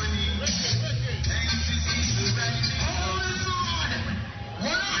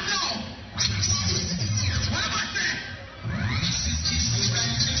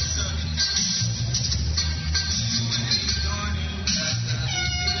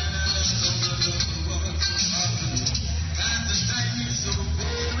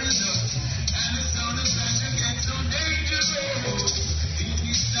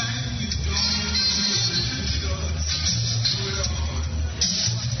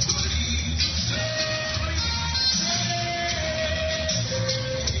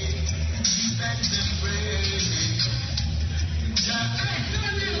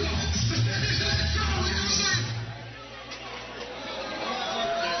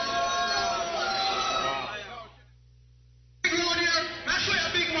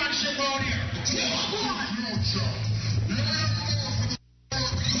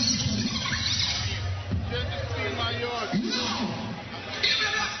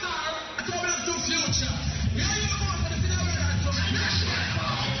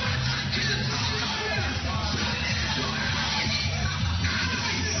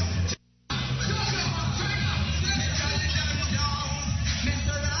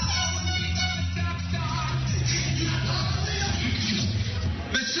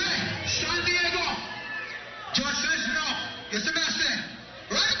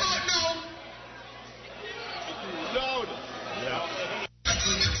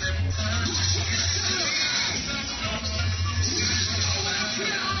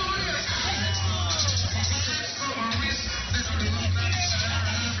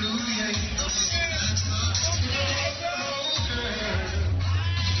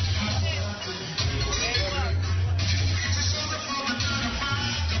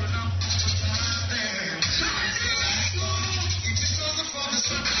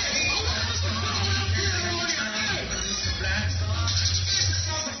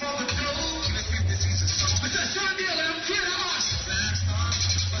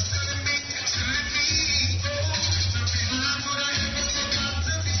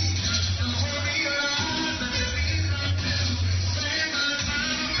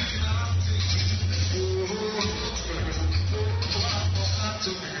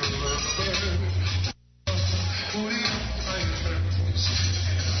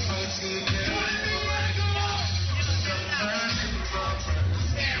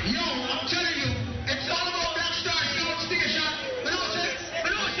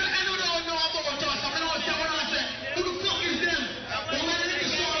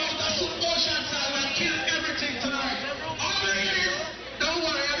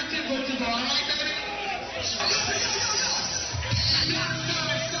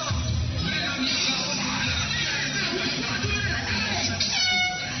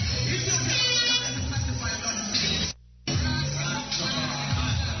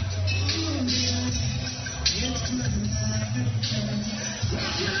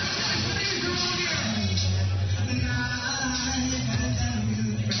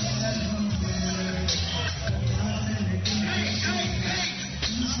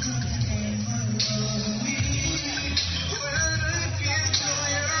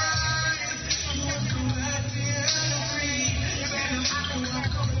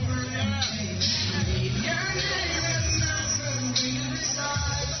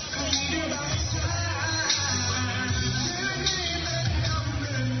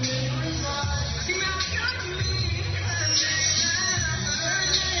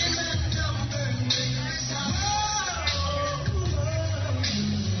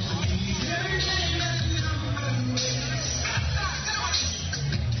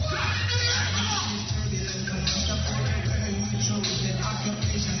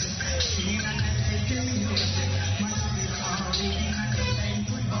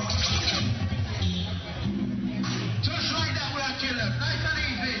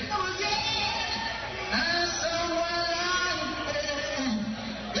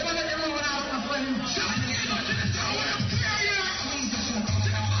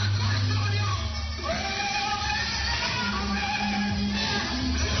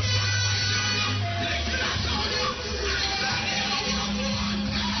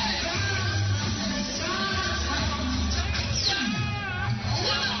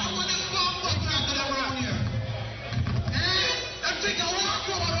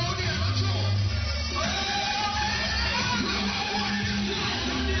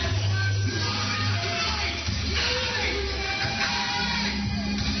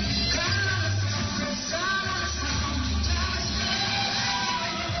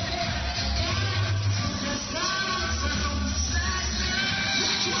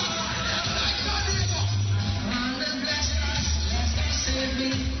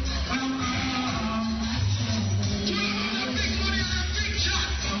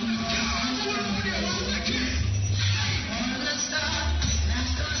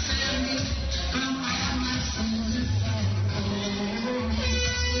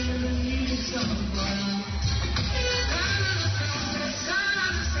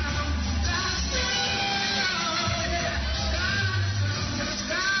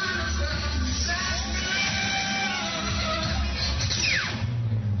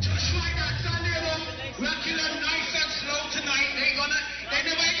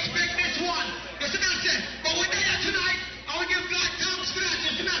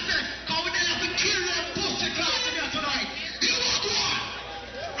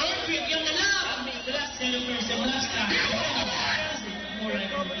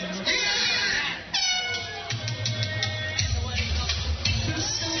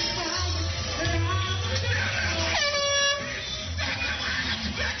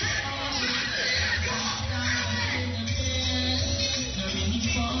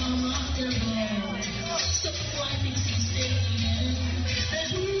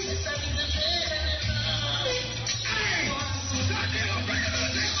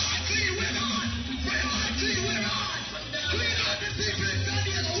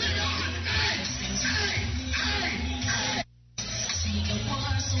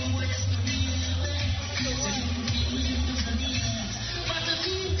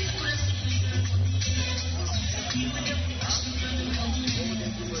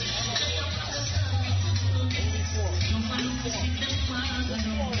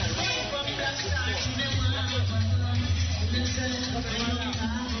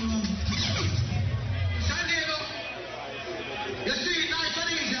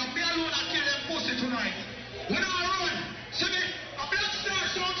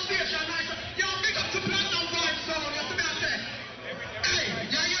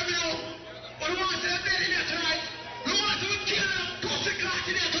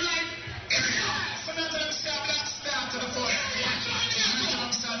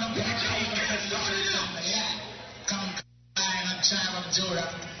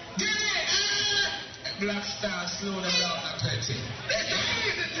Black Star, slow them down at 20. It's an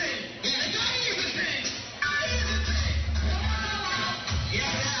easy thing. It's an easy thing. Easy thing.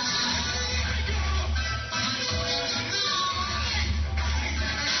 Yeah.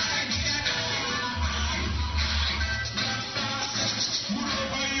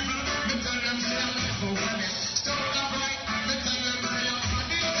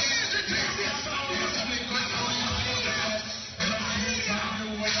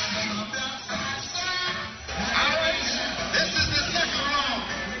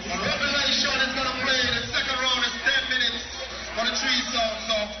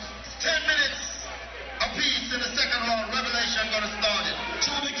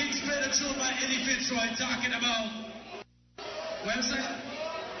 Talking about, what I'm saying?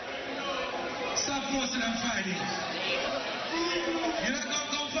 Stop forcing and fighting. You're not going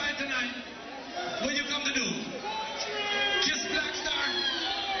to come fight tonight. What you come to do? Kiss Black Star?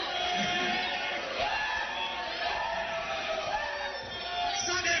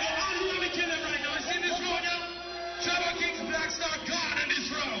 Sunday, all you want to kill him right now. You see this road now? Trevor King's Black Star gone in this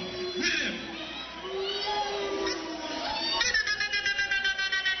road. With him.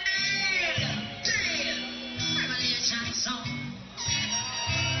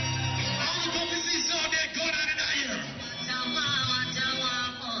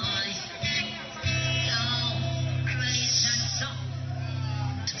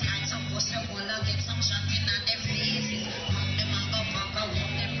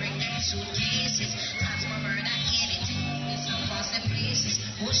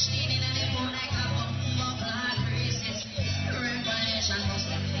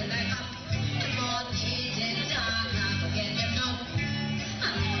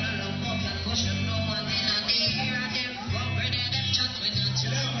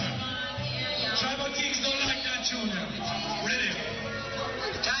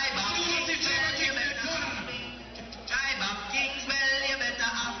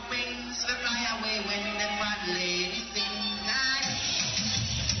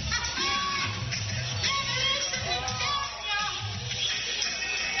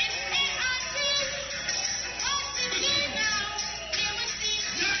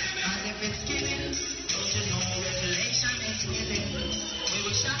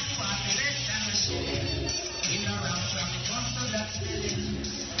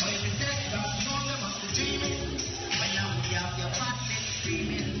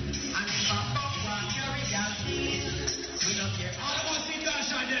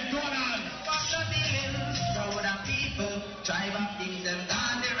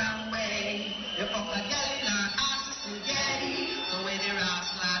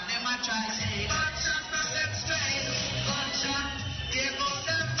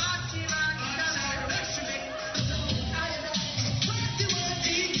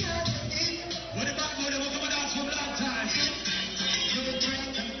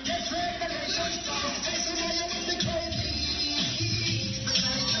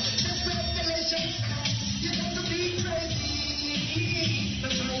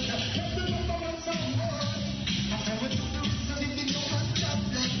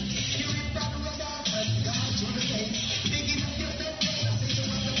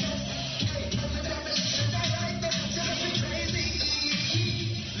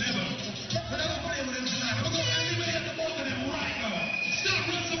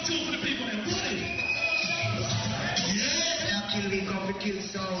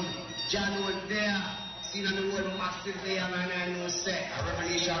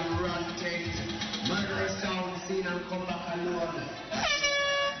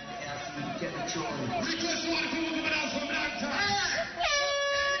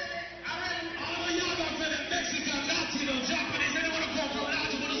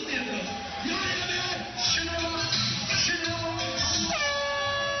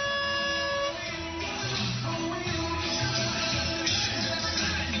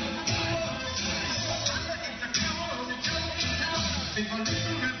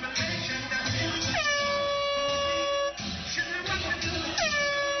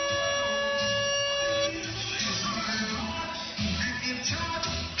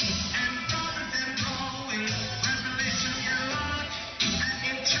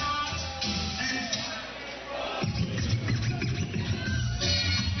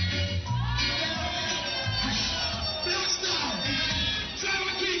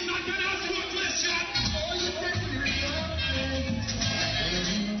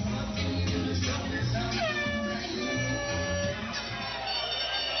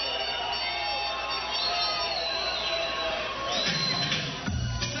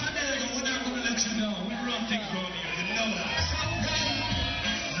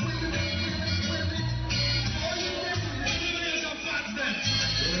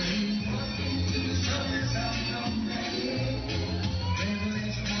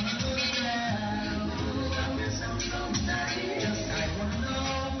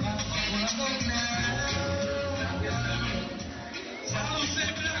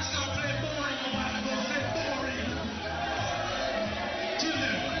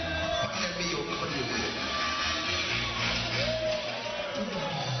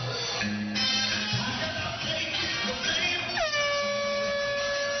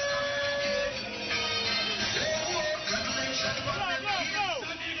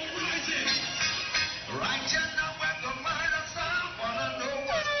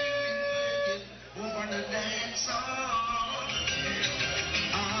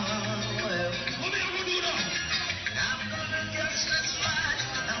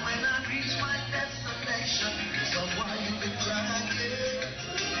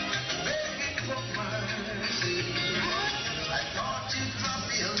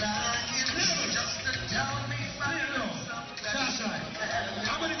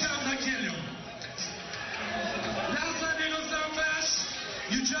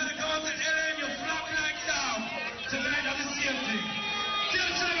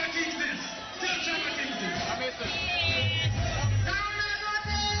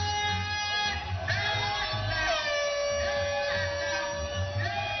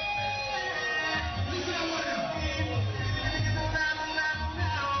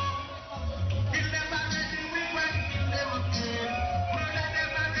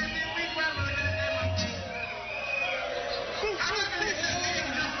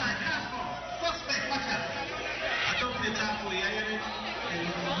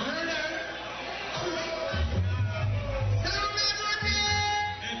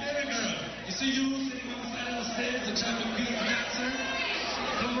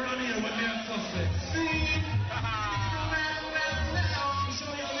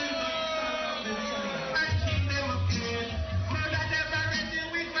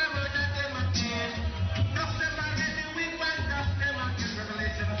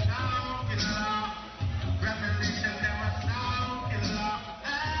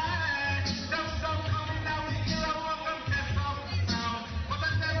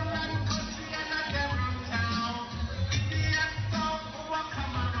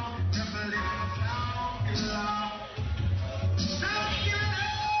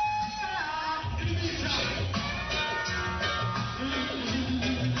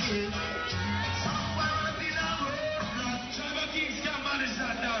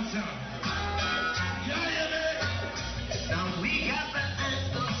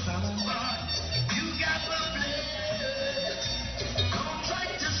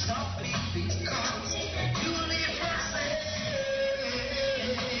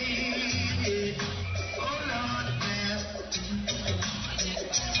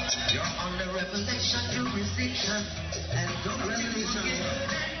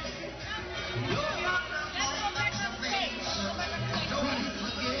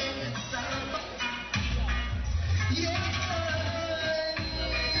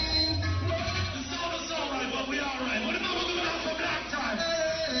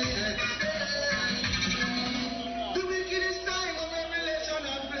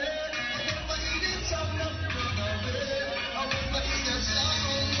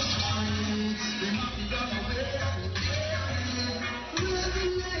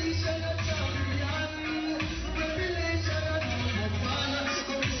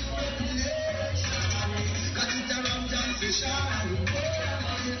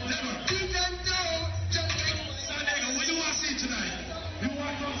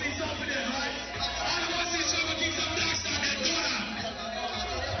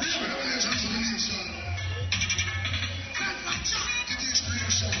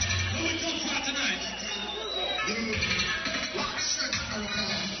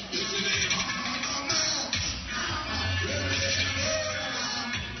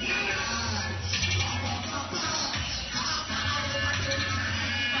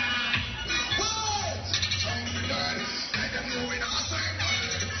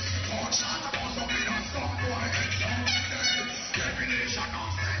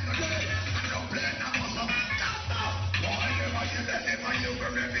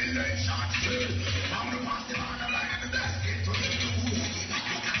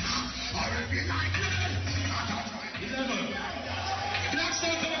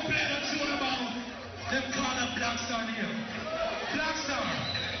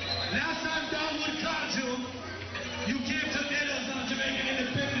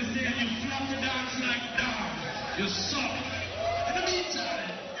 like dog. You suck. In the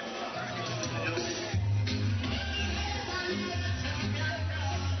meantime.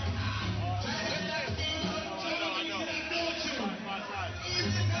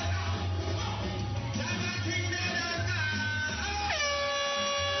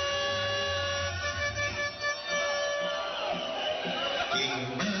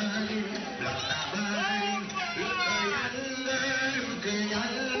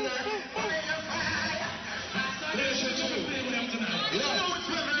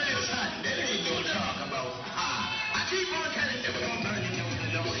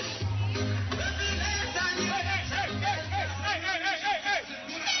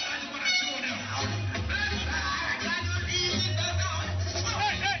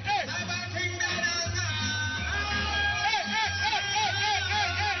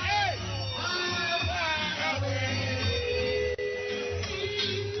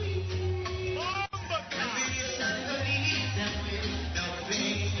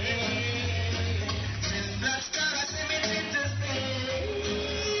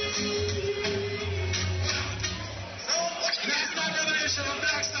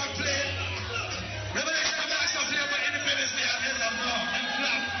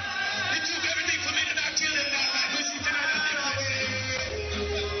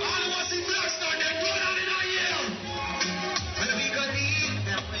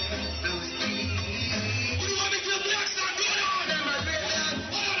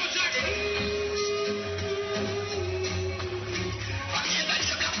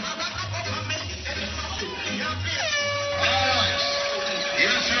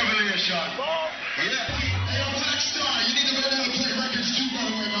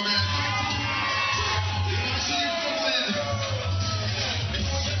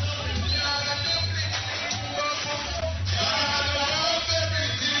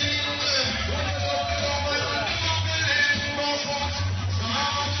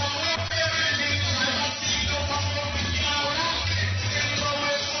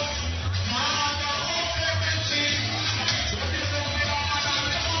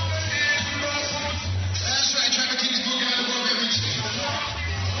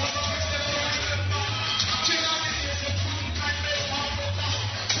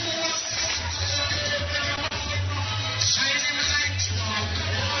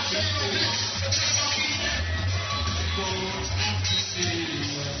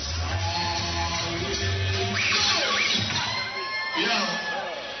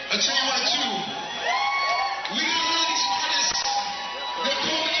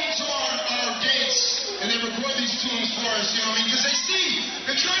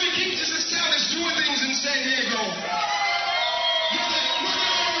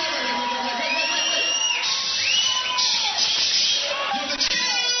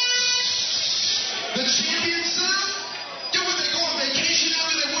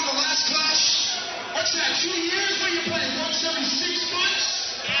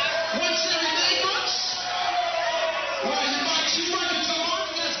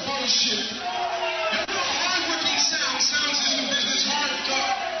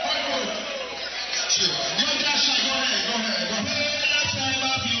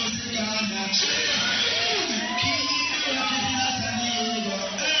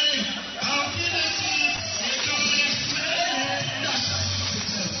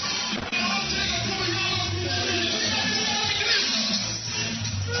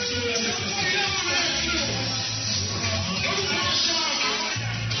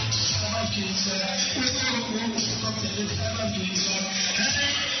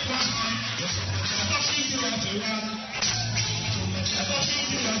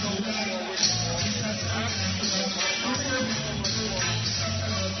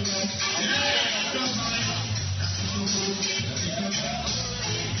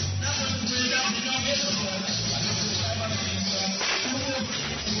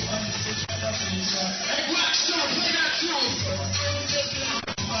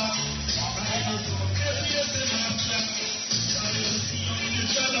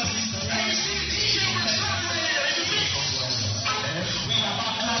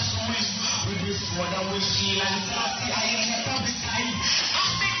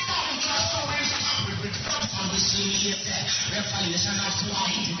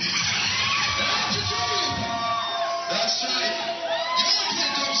 That's right. You don't play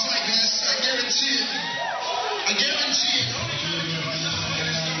dubs like this, I guarantee it. I guarantee it.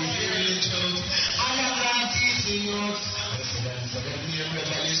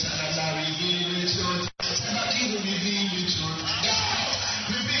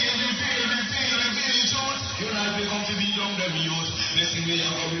 Your life become to be young, them youth. Listen me,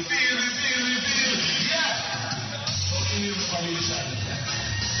 how we feel.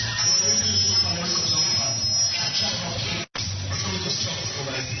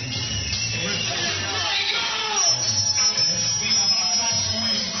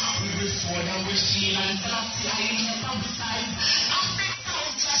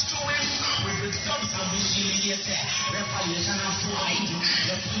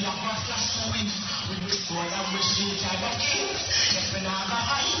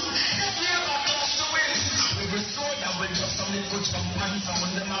 With the sword, I will just only put some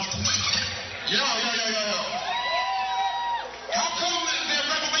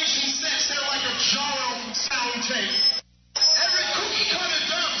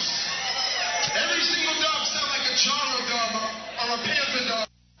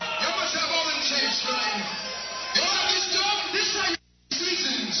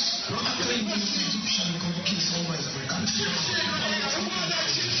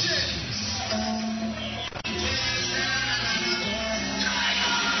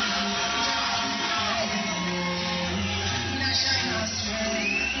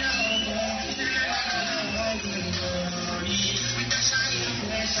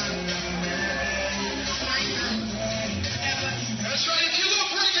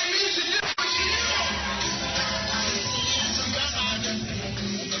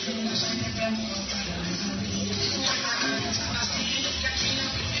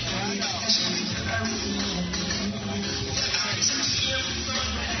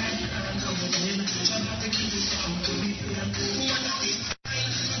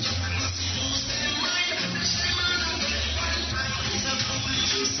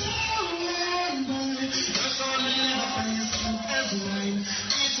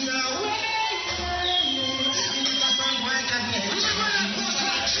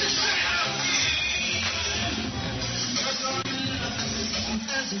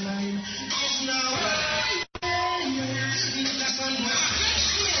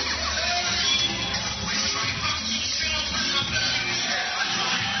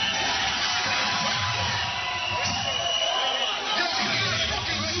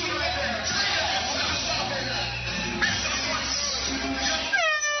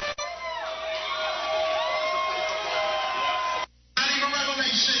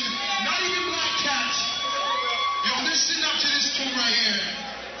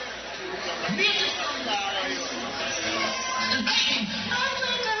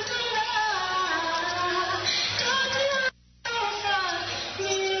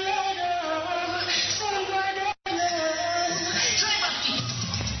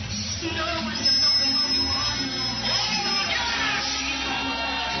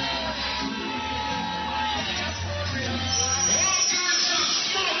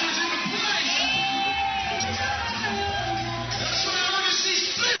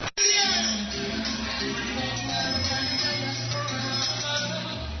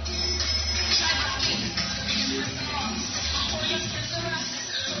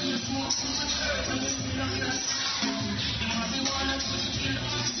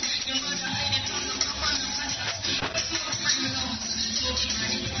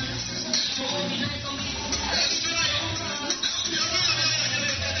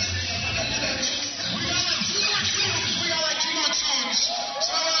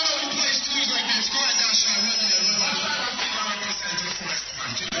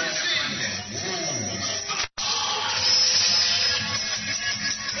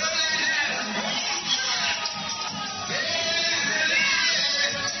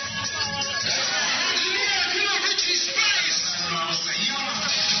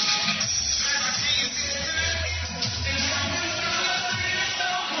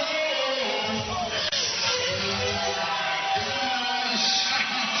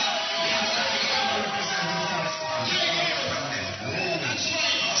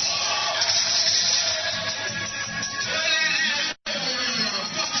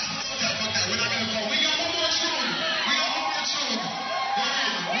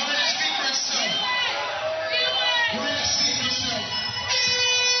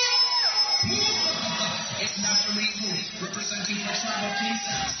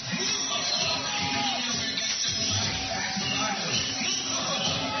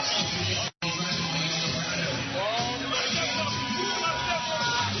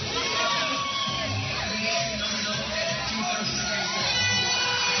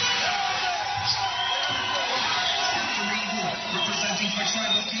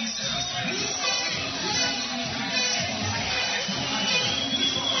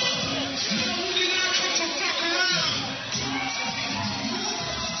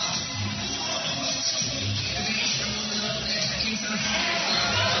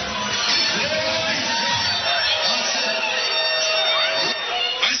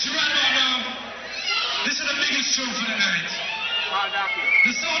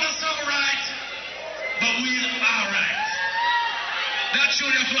The sound is so right, but we are right. That's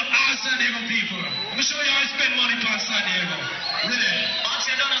show you for our San Diego people. I'm going to show you how I spend money for San Diego. Ready?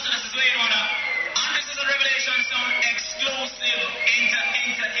 Actually, I don't know, so this is way in order. And this is a Revelation sound exclusive. Yeah,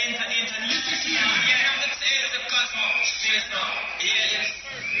 I have to say it's a cosmos. Yes, sir. Yes.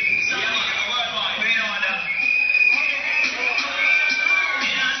 So, worldwide. Way in order.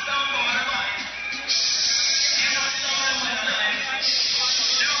 In a sound for the mind. In a sound for the night.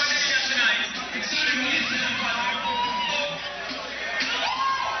 Never going to do that tonight. It's only going to be a bottom.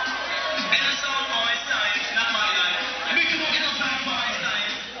 In a sound for his time, not my life. Make it work in a sound for his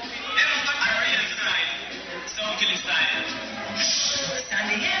time. Never stop carrying tonight. Sound killing style.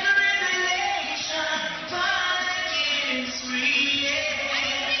 Standing in the revelation, finding it's free.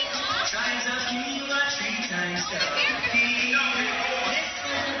 Tries of king or 3 times the king.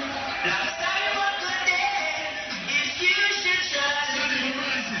 Listen, last time what good day, if you should try to be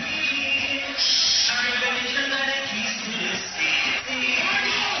free. A revelation that the keys to the city.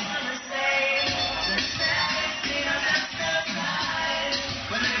 The same, the state of the surprise.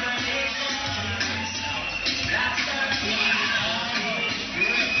 When revelation comes, that's the king.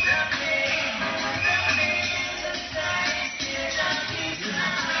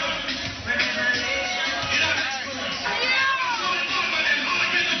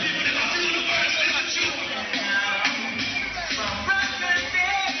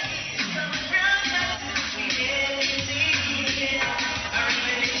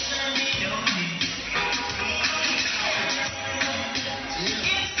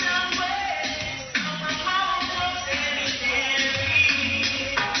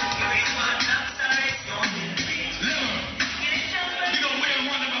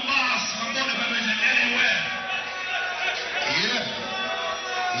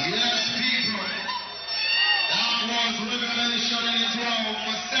 Yes, people. That was Revelation in his role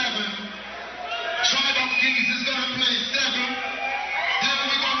for 7. Tribe of Kings is going to play 7. Then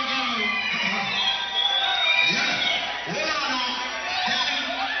we're going to go. Yeah. Hold on now. Then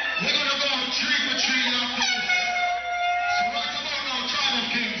we're going to go tree for tree after this. So right about now, Tribe of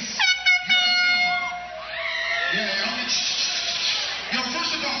Kings. Yeah, yo,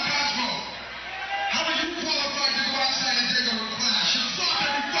 first of all, Cosmo. How are you qualified to go outside and take over class? You fuck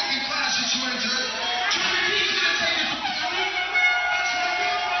every fucking class that you enter. Johnny B's gonna take it from Johnny. That's what I do.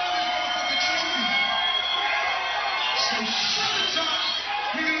 Motherfucking trophy. So shut the top.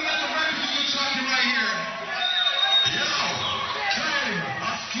 We're gonna let the record do the talking right here. Yo, Tribe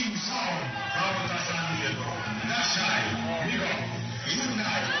of King's home. Robert San Diego. That's right. Here we go.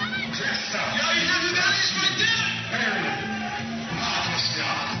 Unite. Dressed up. Yo, you know who that is right there? Very marvelous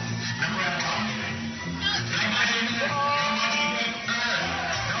job. Remember that talking.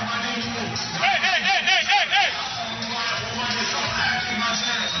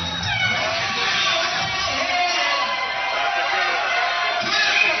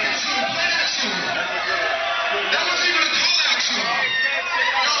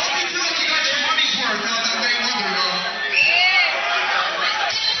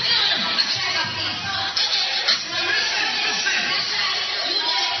 Listen.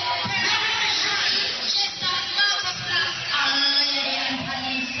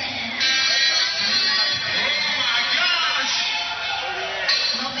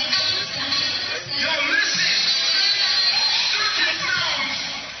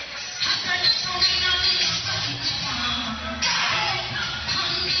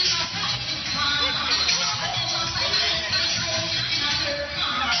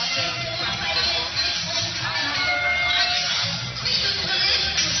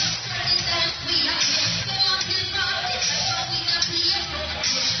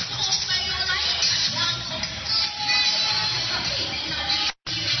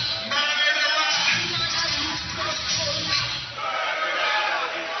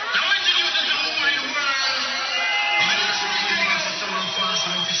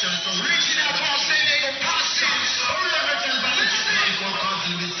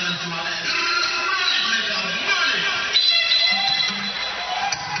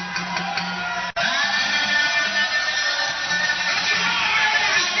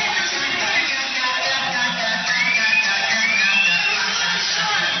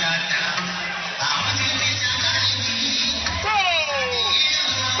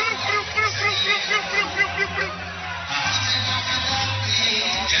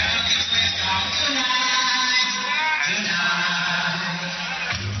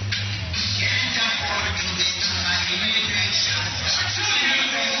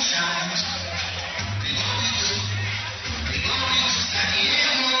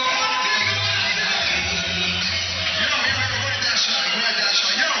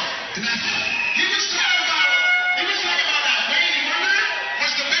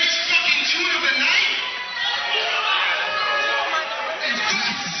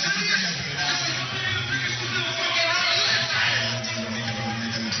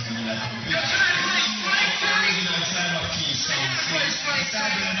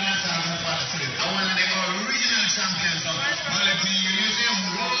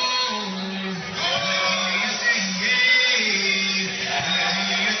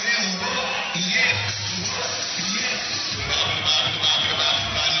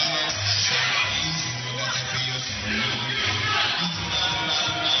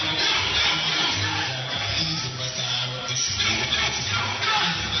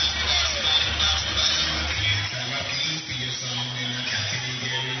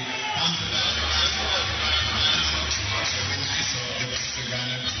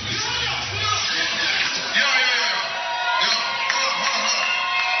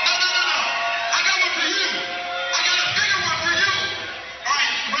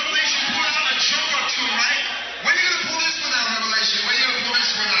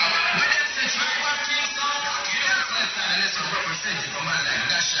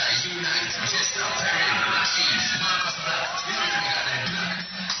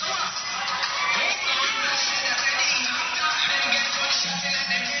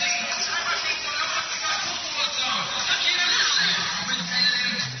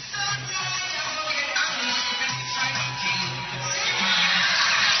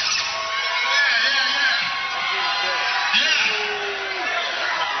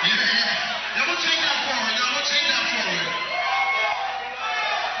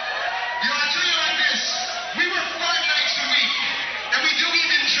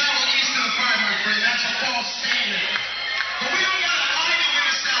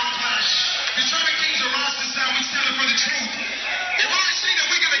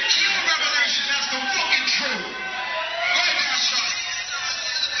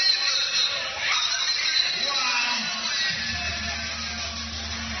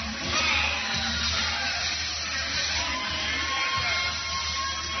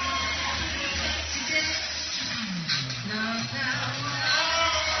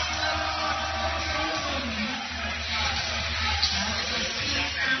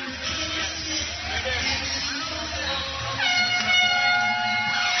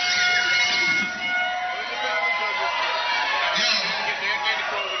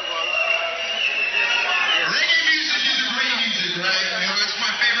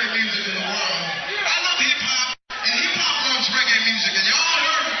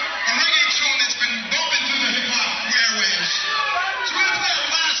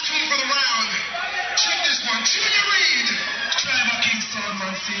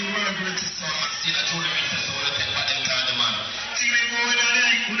 see word with the song. See that told them it's a soul attack for them kind of man. See me going on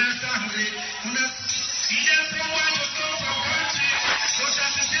there, kuna sangre, kuna see them from one to come from country. So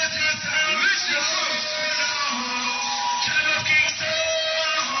just to say to us, I wish you Child of King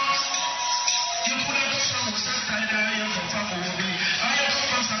you put a go from Side there, you come from Obi. I come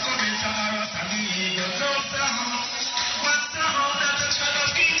from Sacramento, Arasani, but no sound. What sound that the child of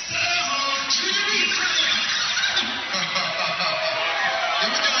King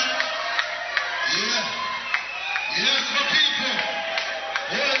Yes, my people.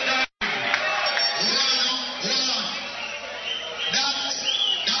 Hold on. That's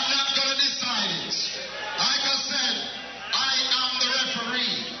not going to decide it. Like I said, I am the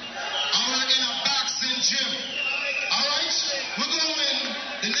referee. I'm in a boxing gym. All right? We're going to win.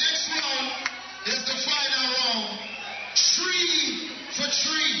 The next round is the final round. Tree for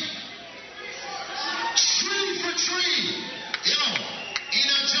tree. Tree for tree. Yo, in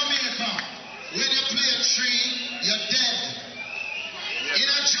Jamaica, when you play a tree, you're dead. In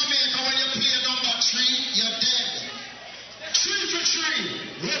Jamaica, when you play number 3, you're dead. Tree for tree.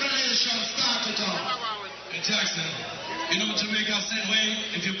 Revelation, start it off. Hey Jackson, you know Jamaica said, way,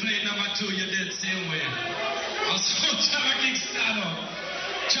 if you play number 2, you're dead same way. Also, Chava Kings stand up.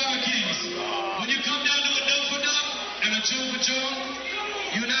 Chava Kings, when you come down to a dub for dub and a tune for tune,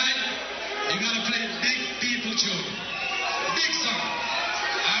 unite, you gotta play big people tune. Big song.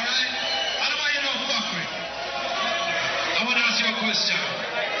 Alright? I don't want you no fuckery. I want to ask you a question.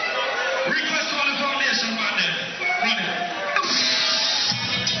 Request for the foundation man there. Run it.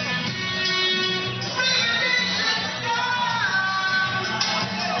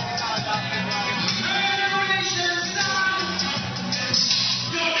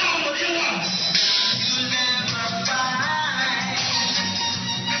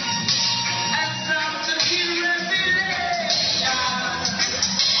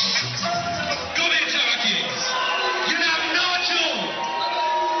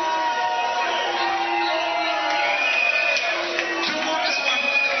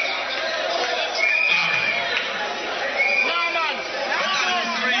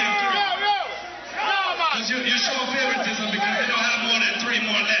 You show favoritism because they don't have more than 3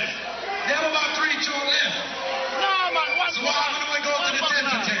 more left. They have about 3 tunes left. No, man, so what happened when we go to the 10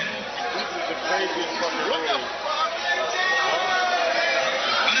 for 10?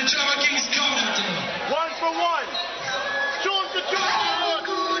 And the Java Kings count out to them. 1 for 1. Tune for tune.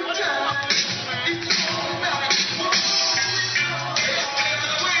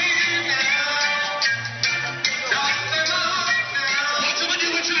 What's up with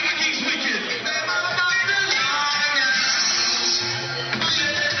you with Java Kings wicked?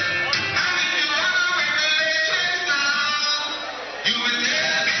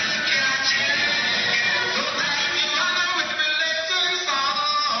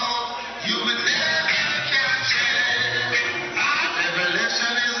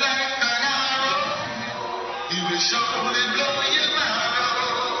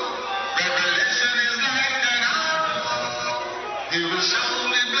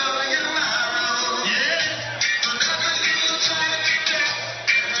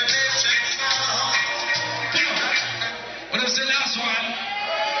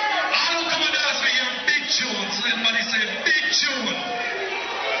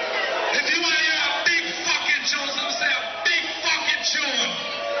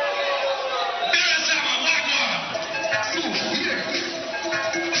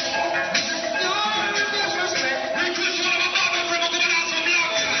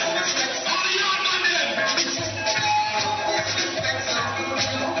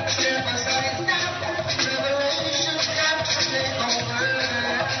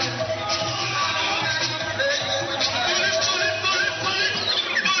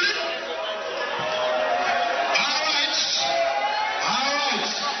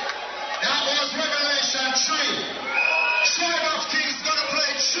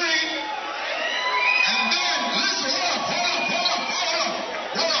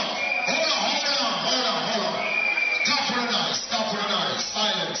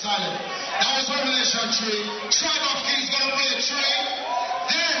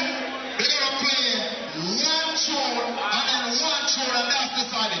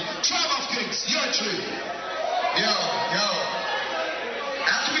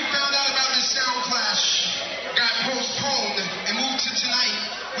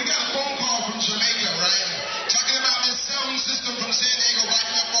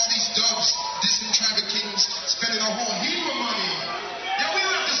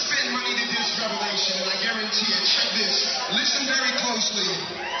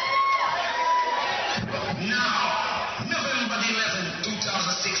 Now, November the 11th,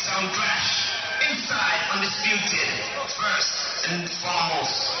 2016. first and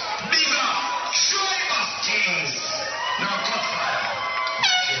foremost, big up, Tribe of Kings. Now cut fire.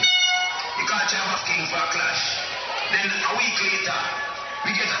 You can't Tribe of Kings for a clash. Then a week later,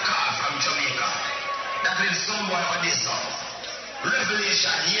 we get a call from Jamaica. That little some boy for this song.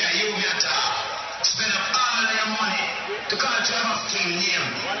 Revelation, yeah, you me at spend up all of your money to call Tribe of King name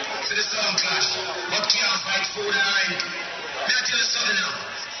for the sound clash. But can't fight food and rent. May I tell you something now?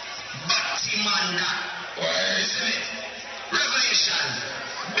 Batimanda. Where is it? Revelation.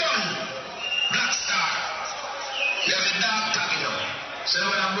 Done. Black Star. You have a dark tag, you know. So you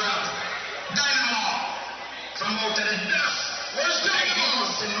want to brag. Dynamo. From out of the dust. Where's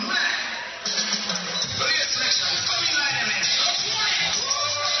Dynamo? In the man. Radio selection. Coming like them in.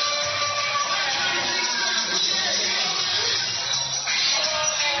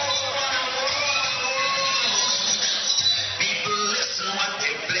 People listen what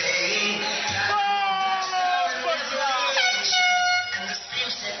they play. And the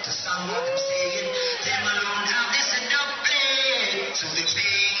same set to sound what I'm saying. Them alone have this and don't play. So they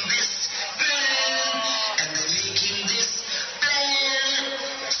paying this bill. And they're making this plan.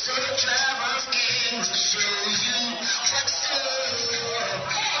 So the Tribe of Kings will show you what's up.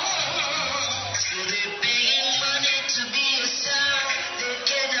 So they're paying money to be a star. They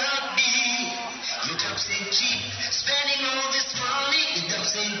cannot be. You don't say cheap. Spending all this money, you don't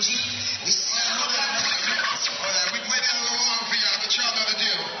say cheap. We sound like we played that a little long for y'all, but y'all know the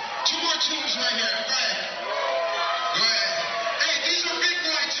deal. Two more tunes right here. Go ahead. Go ahead. Hey, these are big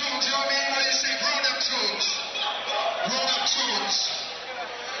boy tunes, you know what I mean? What do you say? Grown up tunes. Grown up tunes.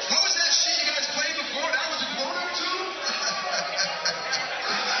 What was that shit you guys played before? That was a grown up tune?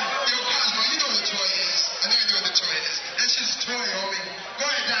 Yo, Cosmo, you know what the toy is. I know you know what the toy is. That's just a toy, homie. Go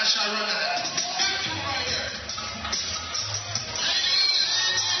ahead, Dash, I'll run that. Big tune right here.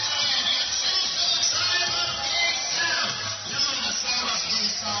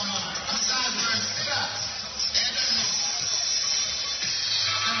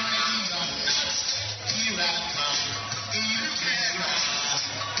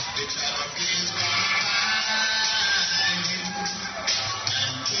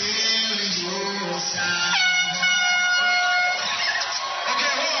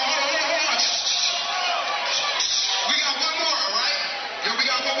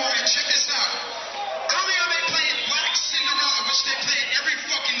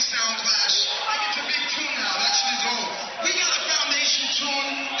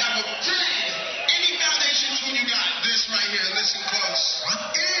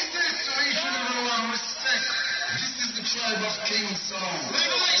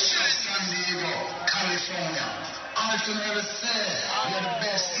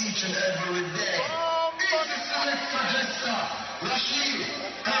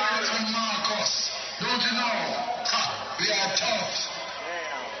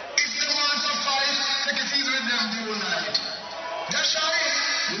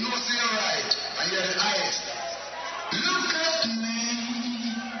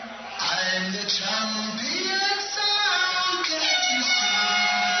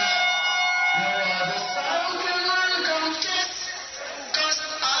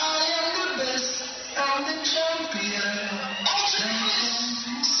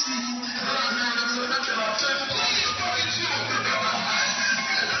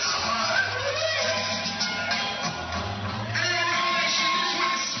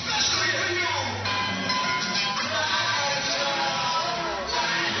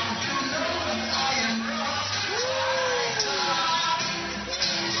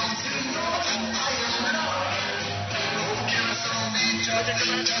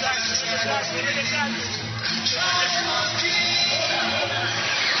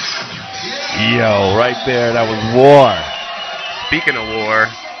 Yo, right there, that was war. Speaking of war,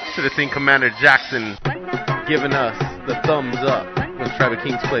 should have seen Commander Jackson giving us the thumbs up when Tribe of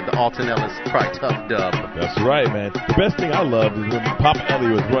Kings played the Alton Ellis Cry Tough dub. That's right, man. The best thing I loved is when Papa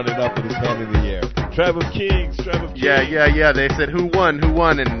Ellie was running up with his hand in the air. Tribe of Kings, Tribe of Kings. Yeah. They said, who won?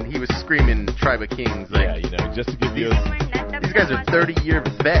 And he was screaming Tribe of Kings. Like, yeah, you know, just to give you these guys are 30-year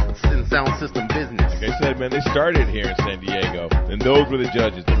vets in sound system business. Like I said, man, they started here in San Diego, and those were the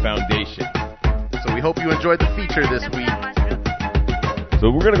judges, the foundation. So we hope you enjoyed the feature this week. So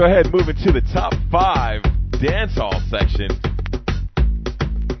we're going to go ahead and move into the top 5 dance hall section.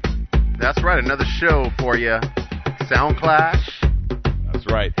 That's right, another show for you. Sound Clash. That's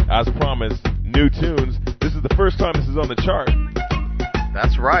right. As promised, new tunes. This is the first time this is on the chart.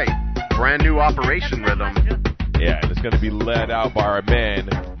 That's right. Brand new Operation Rhythm. Yeah, and it's going to be led out by our man,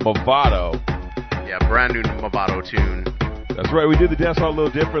 Movado. Yeah, brand new Movado tune. That's right. We did the dance hall a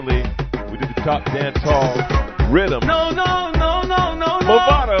little differently. We did the top dance hall Rhythm.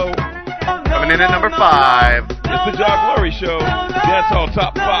 Movado. Coming in at number 5. It's the Jah Glory Show. Dancehall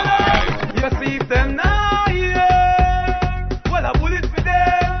Top 5. You see if them now here, well I bullet for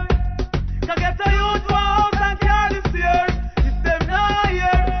them. Can get a youth to a house and carry this year. If them now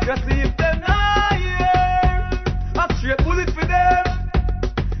here, you see if them now here, a straight bullet for them.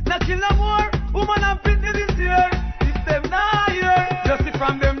 Now kill no more woman and pity this year. If them now here, you see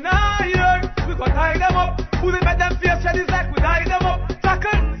from them now here, we go tie them up. Bullet make them face shed is like we tie them up.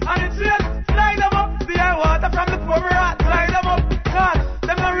 Tackle and it's straight, slide them up. The air water from the poor rat, slide them up. God,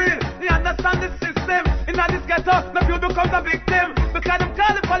 them not real. They understand the system. In this ghetto, no few becomes a victim. Because them call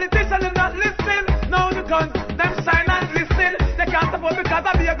the politician and not listen. Now the guns, them shine and listen. They can't support because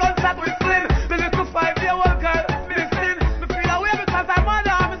I be a gun start whistling. The little 5-year-old girl, listen. Me feel away because I'm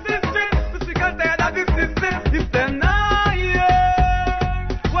mother, I'm a sister. The sick and tired of this system. If they're not here,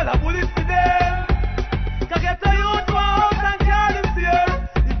 well I bullet for them. Can get a youth to a house and carry this year.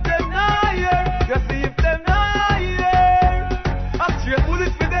 If they're not here, you see if they're not here, a straight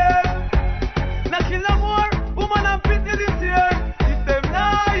bullet for them. Now kill no more woman and pity this year. If them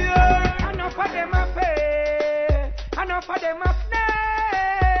not here, enough of them a fake, enough of them a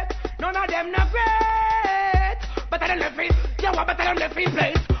snake. None of them not great. Better than left feet, yeah, what better than left feet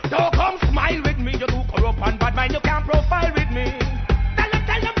place. Don't come smile with me, you too corrupt and bad mind, you can't profile with me.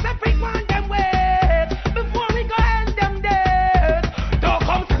 Tell them separate one them wait before we go end them dead. Don't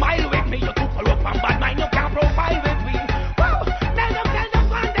come smile with me, you too corrupt and bad mind, you can't profile with me. Woo! Tell them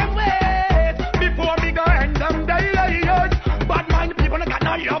one them wait before we go end them dead. Bad mind people no got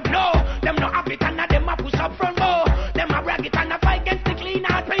no love, no. Them no have it and them a push up front more. Them a brag it and a fight against the clean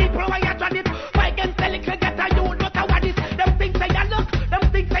heart people. Why you try it? Fight against the little get a you not a what is. Them things say you look, them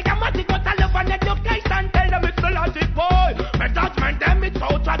things say you magic, but I love and education. Tell them it's the logic, boy. My judgment them it's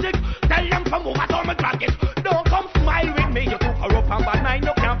so tragic. Tell them from whom I told me drag it. Don't come smile with me, you too corrupt and bad mind,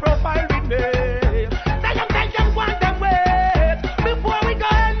 you can't profile with me. Tell them want them wait before we go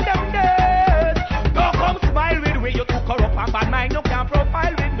end them dead. Don't come smile with me, you too corrupt and bad mind, you can't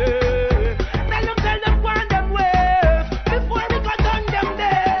profile with me. Tell them want them wait before we go done them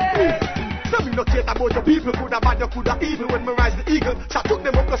dead. So me no care about your people, coulda bad, you coulda evil. When me rise the eagle, shot took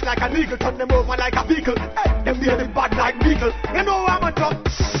them up just like an eagle, turn them over like a vehicle. Hey, them really bad like beagle. You know I'm a top.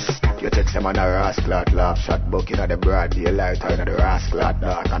 You take some on a rascal laugh shot bucket at the broad daylight out of the rascal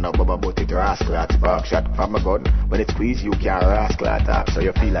dark and up about it rascal spark shot from a gun. When it squeeze you can't rascal tap, so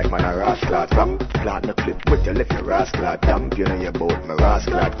you feel like man a rascal from plant the clip with your left your rascal damp. You know you both my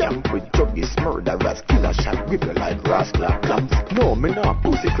rascal camp with juggies murderers killer shot grip you like rascal clamps. No me not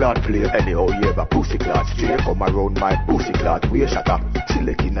pussy clot play anyhow you ever pussy clot straight come around my pussy clot we shut up chill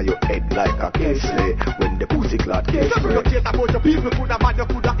it in your head like a case lay when the pussy clot case spray. You care about your people coulda bad you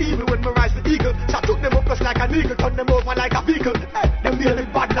coulda evil. When me rise the eagle, shot took them up just like an eagle, turn them over like a vehicle. Hey, them really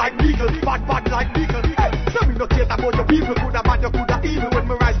bad like beagle, bad like beagle. Hey, so me no care about your people, coulda bad, you coulda evil. When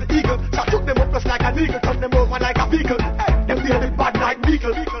me rise the eagle, shot took them up just like an eagle, turn them over like a vehicle. Hey, them really bad like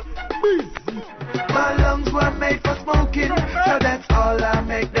beagle. My lungs were made for smoking, so that's all I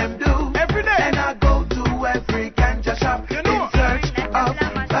make them do. Every day, and I go to every ganja shop in search of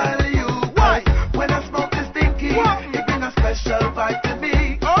value. Why? When I smoke this stinky, it bring a special vibe to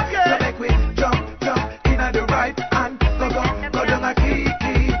me. So make we jump in at the right and go down a key.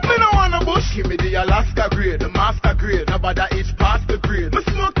 Me no want a bush, give me the Alaska grade, the master grade. Nobody itch past the grade. Me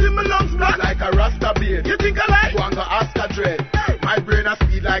smoke till my lungs black like a Rasta beard. You think I like? One go ask a dread. My brain a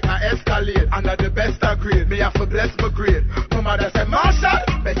speed like a Escalade. Under the best of grade, me have to bless my grade. My mother said, Marshall,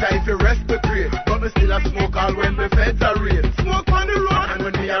 better if you rest the grade. But me still a smoke all when the feds are raid. Smoke on the road and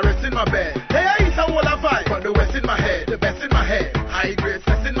when me a rest in my bed. Hey, I eat a whole of vibe. Got the west in my head, the best in my head. High grade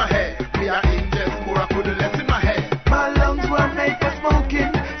cess in my head. Me a angels, more I could less in my head. My lungs were made for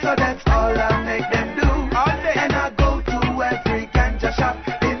smoking, so that's all I make them do. And I go to every ganja shop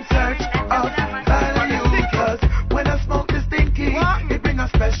in search of value. Cause when I smoke the stinky, it bring a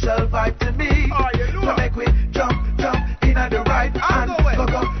special vibe to me. So make we jump in at the right and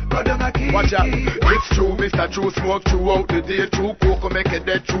go down a key. Watch out, it's true, Mr. True smoke throughout the day. True cocoa make it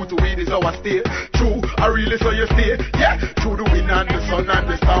dead, true to weed is our stay. True, I really so you stay. Yeah, through the wind and the sun and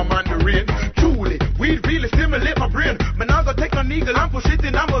the storm and the rain. Truly, weed really stimulate my brain. Man, I go take an eagle and push it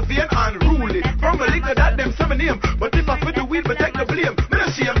in my vein and rule it. From a liquor that them seven name. But if I fit the weed, but take the blame. Me no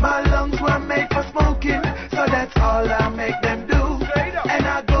shame. My lungs were made for smoking, so that's all I make them do. And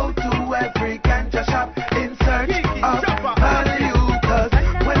I go to every ganja shop in search of value. Cause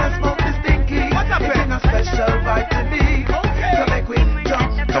when I smoke the stinky, it bring a special vibe to me. So make we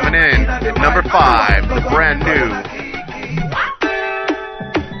jump. Coming in, number 5, brand new.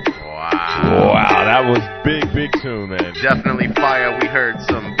 Wow. Wow, that was big tune, man. Definitely fire. We heard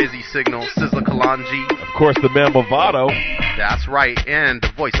some Busy Signal, Sizzla Kalonji. Of course, the man Movado. That's right, and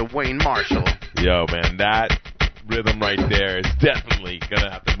the voice of Wayne Marshall. Yo, man, that rhythm right there is definitely going to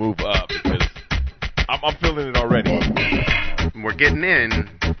have to move up because I'm feeling it already. We're getting in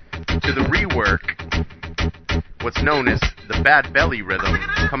to the rework, what's known as the Bad Belly rhythm,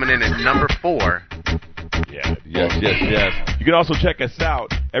 coming in at number 4. Yeah, yes. You can also check us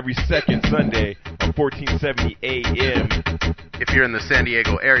out every second Sunday at 1470 a.m. If you're in the San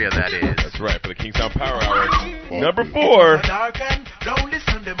Diego area, that is. That's right, for the Kingstown Power Hour. Number 4. Dark and lonely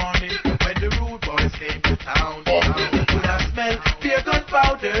Sunday morning when the rude boys came to town. Could I smell beer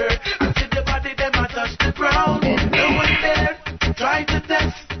gunpowder and see the body them a touch the ground. No one dared try to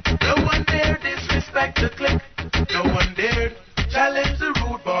test. No one dared disrespect the clique. No one dared challenge the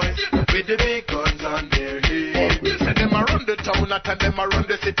rude boys with the big guns on their heads. And them a run the town, and them a run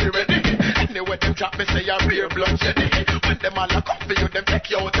the city ready. Anyway, them drop me say a real bloodshed. When them all a come for you, them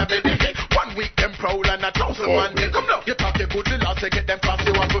take you out of bed. 1 week them prowl and 1,000 man dead. Come now, you talk a good law to get them fast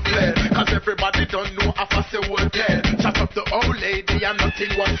you up a flare. Cause everybody don't know a fast you will dead. Shut up the old lady and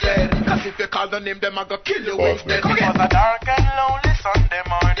nothing was said. Cause if you call the name, them a go kill you instead. It was a dark and lonely Sunday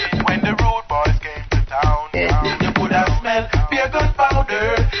morning when the rude boys came to town. You could have smelled beer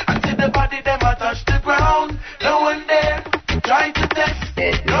gunpowder and see the body them a touch the ground. No one dared try to test.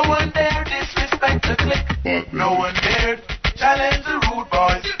 No one dared disrespect the clique. No one dared challenge the rude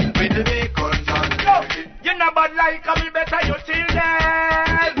boys with the big guns on their head. You know bad like me better you chill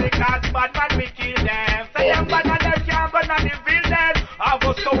them. Because bad man we kill them. Say them bad man they can't burn on the building. Have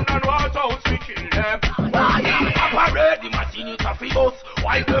a stone and waterhouse we kill them. Operate the machine it a fi bus.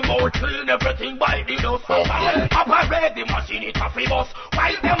 Wipe them out clean everything by the dust. Operate the machine it a fi bus.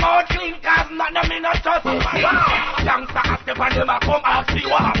 Wipe them out clean cause none of me not trust. Youngster ask them and them a come ask the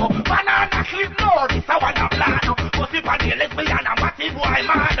wamo. Banana clip no this a one a plan. Pussy pan the lesbian a massive boy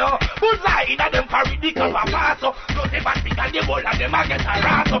man. Bullseye in a them carry the cover pass. So the bastic and the bull and them a get a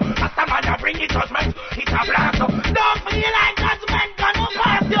rat. As a man a bring it judgment it a blast. Don't feel like judgment gonna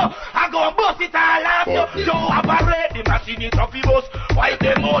pass you. I go bust it all off you. You operate the machine it a fi bus. Wipe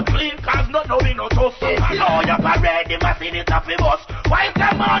them out clean cause no we no trust. Oh you operate the machine it a fi bus. Wipe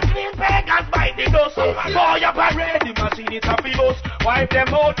them out clean pagans by the dust. Oh you operate the machine it a fi bus. Wipe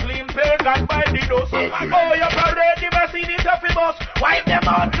them out clean pagans by the dust. Oh you operate the machine it a fi bus. Wipe them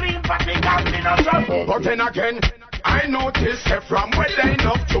out clean pagans in a trust. But then again, I notice from where they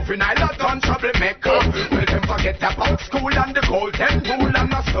enough juvenile a done troublemaker. Well, them forget about school and the golden rule and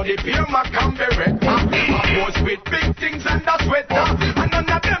not study beer, Macam Beretta. I was with big things and a sweater, and none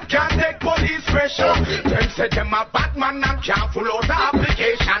of them can take police pressure. Them say them a bad man and can't follow the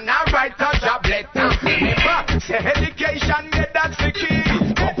application and write a job letter. Remember, say education, yeah, that's the key.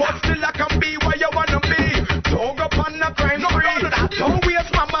 But still I can be where you wanna be. Don't go on a crime spree. Don't waste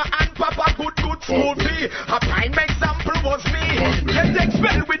mama and papa good school fee. A prime example was me. Get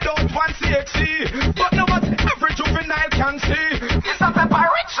expelled without one CXC. But now what every juvenile can see. Mr. Pepper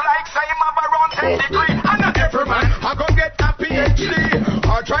rich like say him have around 10 degree. And not every man I go get a PhD.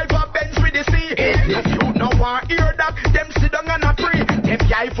 Or drive a Benz with the C. If you know I hear that, them sit down and a pray. Them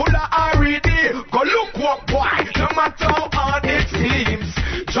guy full of R.E.D. Go look what boy. No matter how hard it seems.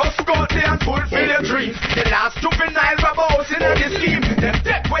 Just go there and fulfill your dreams. The last juvenile rebels in the scheme. Them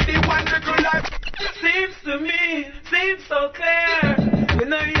take where they want to go life. Seems to me, seems so clear. You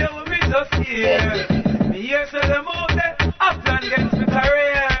know you hear me just here. Me hear say them out there, I've done against my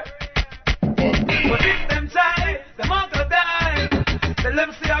career. But if them try, them out to die. Tell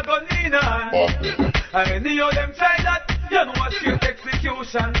them see I go Nina. And any of them try that, you know what's your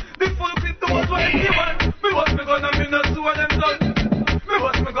execution. The full clip to was 21. Me was me gonna be not two of them done. Me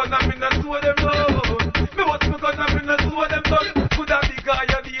was me gonna be not two of them done. Me was me gonna be not two of them done. Could have be guy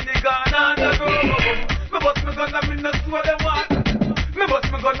you be the gun and the go. Me was me gonna be not two of them what. Me was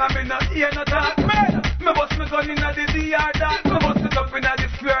me gonna be not hear no talk. Me was me gonna inna the DR dark. Me was me up inna the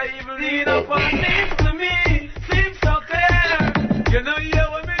square evil in a part. Seems to me, seems so clear. You know you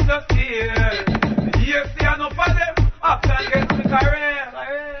when me just hear. You see enough of them after against me career.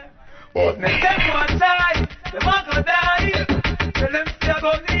 But me take one side, them a go die. Tell them still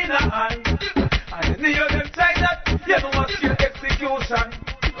go in a eye. And any of them try that, you know what's your execution.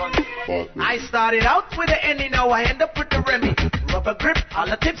 I started out with the N, now I end up with the Remy. Rubber grip, all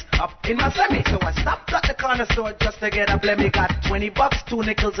the tips up in my semi. So I stopped at the corner store just to get a blemmy. Got $20, 2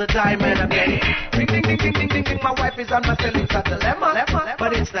 nickels, a dime, and a penny. Ding, ding, ding, ding, ding, ding, ding. My wife is on my celly, it's a dilemma.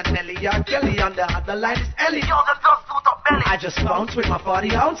 But it's not Nelly or Kelly on the other line, it's Ellie. Yo, the dust suit up. I just bounce with my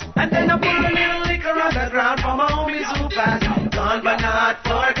 40 ounce, and then I pour a little liquor on the ground for my homies who pass. Gone but not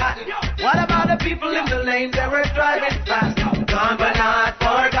forgotten. What about the people in the lane that were driving fast? Gone but not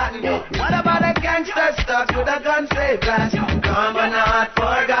forgotten. What about the gangsters stuck with a gun say blast? Gone but not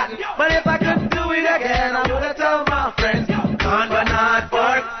forgotten. But if I could do it again, I would have told my friends. Gone but not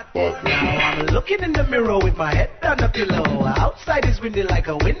forgotten. Now I'm looking in the mirror with my head on the pillow. Outside is windy like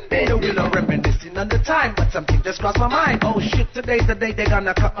a wind in the willow, reminiscing on the time, but something just crossed my mind. Oh shit, today's the day they're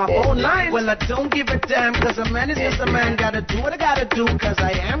gonna cut my phone line. Well, I don't give a damn, cause a man is just a man. Gotta do what I gotta do, cause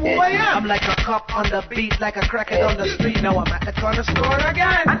I am who I am. I'm like a cop on the beat, like a crackhead on the street. Now I'm at the corner store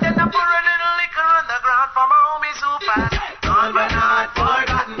again. And then I pour a little liquor on the ground for my homies who pass. Gone but not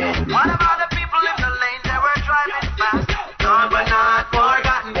forgotten. What about the people in the lane that were driving fast? Gone but not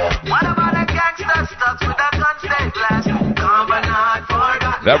forgotten. What about the gangsters stuck with a gun stay blast? Gone but not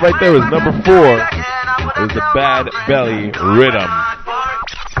forgotten. That right there was number 4. It was the Bad Belly Rhythm.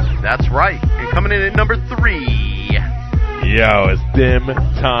 That's right. And coming in at number 3. Yo, it's Dim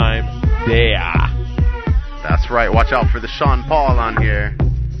Time Day. That's right. Watch out for the Sean Paul on here.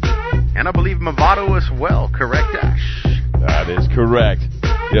 And I believe Movado as well. Correct, Ash? That is correct.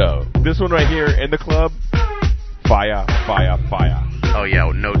 Yo, this one right here in the club, fire, fire, fire. Oh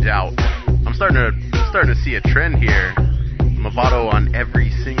yeah, no doubt. I'm starting to see a trend here. Movado on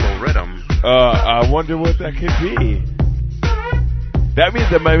every single rhythm. I wonder what that could be. That means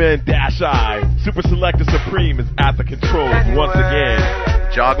that my man Dash I, Super Selector Supreme, is at the controls once again.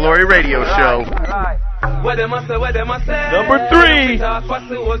 Jah Glory Radio Show. What them a say, what them a say. Number 3. Talk fast,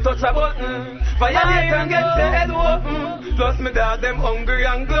 will touch a button. Violate and get the head open. Plus me dog, them hungry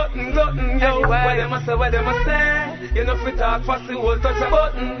and glutton, yo. What them a say, what them a say. You know if we talk fast, will touch a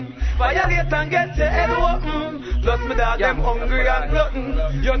button. Violate and get the head open. Plus me dog, them hungry and glutton.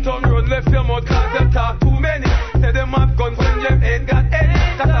 Your tongue run left your mouth cause them talk too many. Say them have guns when them ain't got any.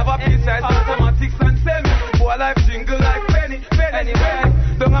 That have a piece like automatics and semi. Boy life jingle like penny, penny, penny.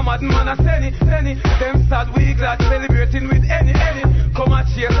 Don't a mad man a penny, penny. Them sad we glad celebrating with any. Come and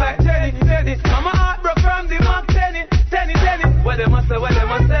chase like Jenny. Mama heart broke from the Mac Tenny. What them a say, what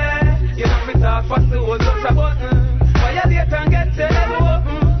them a say. You know me talk fast to hold touch a button. Violate and get the head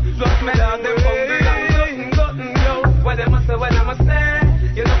open. Plus me dog them hungry and glutton, yo. What them a say, what them a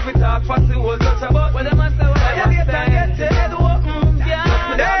say. You know me talk fast to hold touch a button. What them a say, what them a say. Violate and get the head open.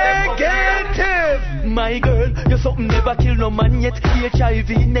 Negative. My girl, you're something never kill no man yet. HIV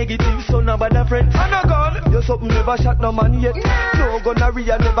negative, so no bother friend. And a gun, you're something never shot no man yet. No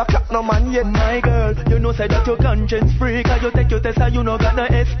gonorrhea never clap no man yet. My girl, you know say that you're conscience free. Cause you take your test and you no got no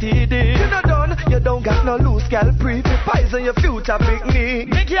STD. You no done, you don't got no loose gal pre. Poison your future big knee.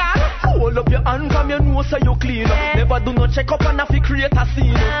 Big gal, hold up your hand from your nose so you clean up. Never do no check up and have to create a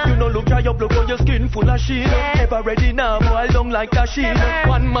scene. You no look dry up, look on your skin full of sheen. Ever ready now, boil down like a sheet.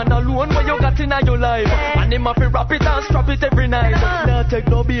 One man alone what you got in your life. And him have to wrap it and strap it every night. Now take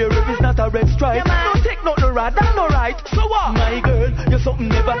no beer if it's not a red stripe. Don't take no rat, that's no right. So what? My girl, you're something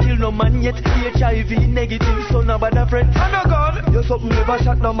never kill no man yet. HIV negative, so no bother friend. And a gun, you're something never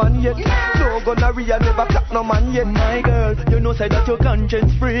shot no man yet. No gonorrhea never clap no man yet. My girl, you know say that you're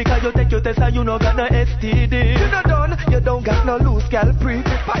conscience free. Cause you take your test and you no got no STD. You no done, you don't got no loose gal pre.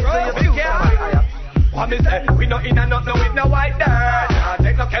 Poison your future. What me say? We no in and not no with no white dirt. I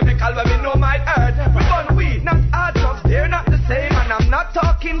take no chemical when we know my earth. We burn weed, not hard drugs, they're not the same. And I'm not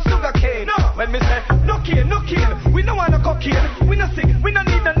talking sugar cane. No, when me say no cane, we no want no cocaine. We no sick, we no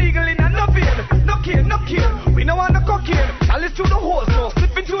need no legal in and no vein. No cane, we no want no cocaine. Chalice through the holes, no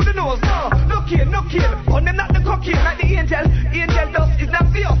slipping through the nose. No cane, on them not the cocaine like the angel. Angel dust is not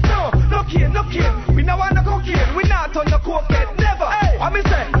for us. No cane, we no want no cocaine. We not on the cocaine, never. Hey, what me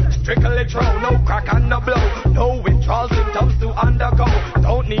say? Strictly true, no crack and no blow. No withdrawal symptoms to undergo.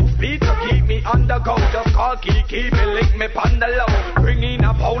 Don't need speed to keep me undergo. Just call Kiki, link me pon the low. Bring in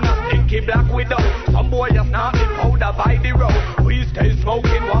a pound of stinky black widow. Some boy just not the powder by the road. We stay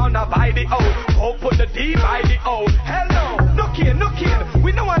smoking, wanna buy the O. Go put the D by the O. Hell no cane,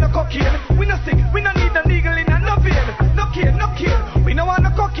 we no want no cocaine. We no sick, we no need no needle in and no vein. No cane, we no want no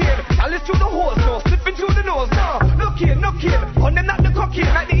cocaine. Chalice through the holes, no slipping through the nose. No cane, on them not the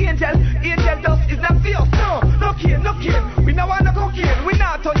cocaine like the angel. Angel dust is not fierce, no cane, we no want no cocaine. We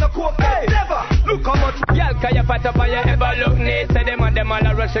not on the cocaine, never. Look how much. Y'all can you fat up and you ever look neat. Say them and them all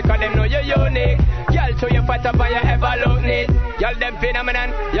a rush because them know you're unique. Y'all show you fat up and you ever look neat. Y'all them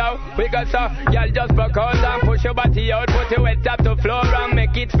phenomenon, yo, we got so. Y'all just broke out and push your body out. Put your head top to floor and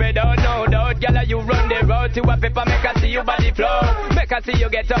make it spread out, no doubt. Y'all you run the road to a paper, make her see your body flow. Make her see you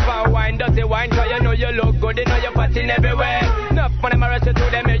get up and wine, dirty wine. Cause you know you look good, you know you're fatting everywhere. Enough when I'm a rush to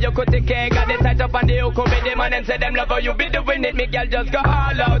them, you could take care. Got the tight up on the hook, with them and say them love how you be doing it. Me girl just go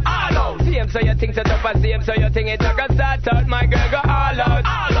all out, all out. See him so you think so tough, and see him so you think it's a go start out. My girl go all out,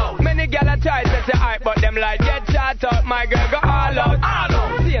 all out. Many girl a try to say hype, but them like get shot out. My girl go all out, all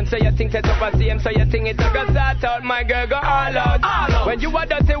out. See him so you think so tough, and see him so you think it's a go start out. My girl go all out, all out. When you a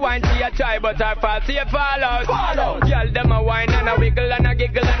dirty wine, she a try, but I fall, see you fall out, fall out. Girl them a wine and a wiggle and a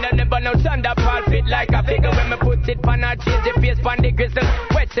giggle, and then they burn out thunder fall fit like a figure. When me put it pan a change the face pan the gristle.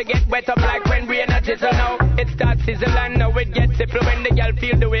 Wet to get wet up like when rain a drizzle. Now it starts sizzle and now it gets simple. When the girl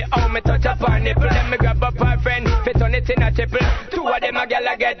feel the way how me touch up her nipple, then me grab up her friend, fit on it in a triple. Two of them a girl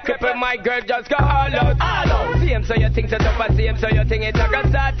a get crippled. My girl just go all out, all out. See him so you think so tough, and see him so you think it's a go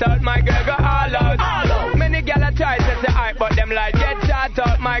start out. My girl go all out, all out. Many girl a try to say hype, but them like get shot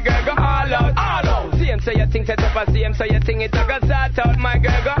out. My girl go all out, all out. See him so you think so tough, and see him so you think it's a go start out. My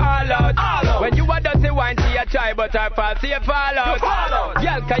girl go all out, all out. When you a dirty wine, she a try, but I fall, see you fall out.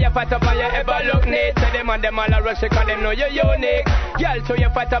 Girl, can you fat up and you ever look neat? Say them and them all a rush you, cause them know you're unique. Girl, show you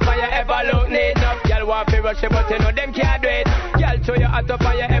fat up and you ever look neat. Enough girl want to rush you, but you know them can't do it. Girl, show you hot up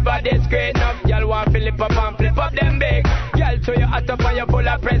and you ever discreet. Enough girl want to flip up and flip up them big. Girl, show you hot up and you full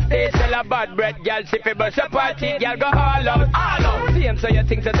of prestige. Sell a bad breath, girl, she fi brush up her teeth. Girl, go all out, all out. See him so you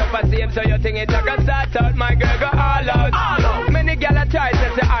think so tough, and see him so you think it's a go start out. My girl, go all out, all out. Many girl a try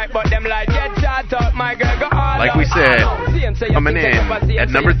to say hype, but them like get shot out. My girl, go all out. Like we said, coming in at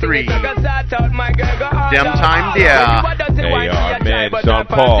number 3, Dem Time Yeah. Hey, man, Sean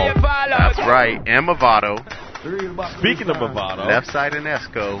Paul. That's right, and Movado. Speaking of Movado, Left Side and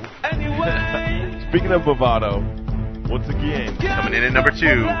Esco. Speaking of Movado, once again, coming in at number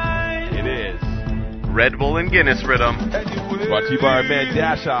 2, it is Red Bull and Guinness Rhythm. Brought to you by our man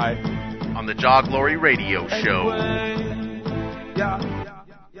Dash Eye on the Jah Glory Radio Show.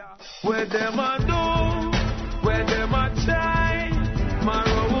 Where them a do, where them a try, my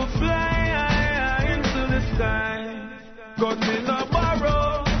road will fly into the sky. Got me no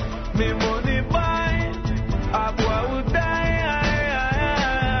borrow, me money buy, a boy will die.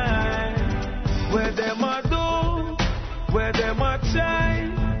 Where them a do, where them a try,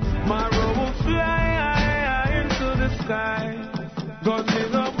 my road will fly into the sky. Got me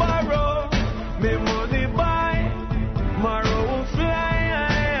no borrow, me money buy, my road will fly.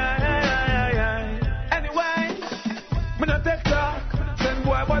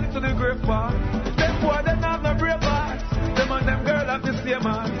 To the grave part. Them boy, them have no brave hearts. Them and them girl have the same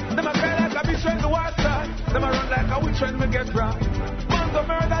heart. Them a cry like a bitch when the war starts. Them a run like a witch when we get rocked. Man go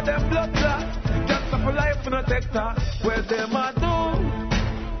murder them blood clot. Just for life no take talk. Where them a do,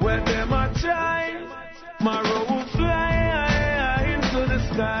 where them a try, my road will fly into the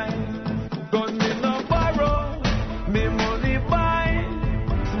sky. Gun me no borrow, me money buy,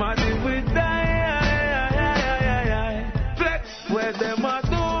 smarty we die. Flex where them a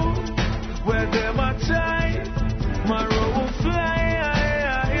do. Where them a try, my road will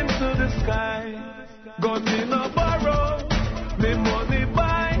fly into the sky. Gun me no borrow, me money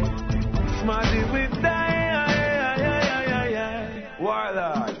buy, smarty we die.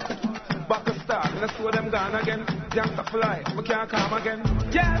 Warlord, back a start, let's see where them gone again. Youngster fly, we can't come again.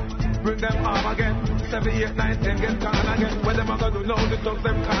 Yeah, bring them arm again. 7, 8, 9, 10 get gone again. Where them a go do now, the thugs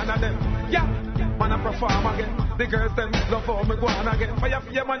them can of them. Yeah. Man, I perform again. The girls them love for me go on again. Fire for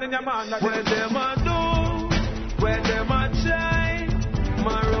your man and your man again. Where them a do, where them a try,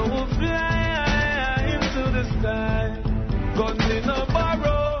 my road will fly into the sky. Gun me no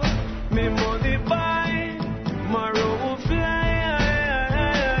borrow, me money buy, my road will fly.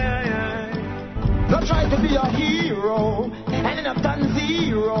 Don't try to be a hero and end up done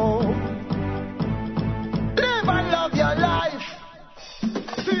zero. Live and love your life.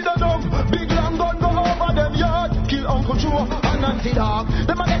 See the dog, big long gun go over them yard. Kill Uncle Joe and Nancy Dog.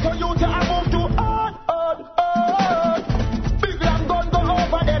 Them a get a youth and move to earth. Big long gun go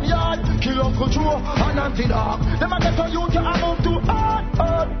over them yard. Kill Uncle Joe and Nancy Dog. Them a get a youth and move to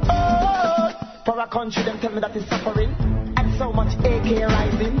earth. For a country, them tell me that it's suffering. And so much AK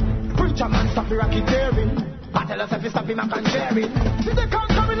rising. Preacher man stop the racketeering. I tell us if you stop him, I can share it. See the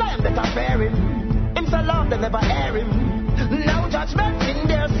conquering lion that are faring. Him so love, they never air him. No judgment in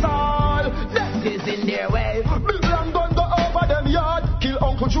their soul, death is in their way. Big long gun go over them yard, kill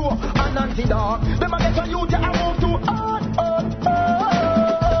Uncle Joe and Nancy Dog. Them a get a youth and move to earth.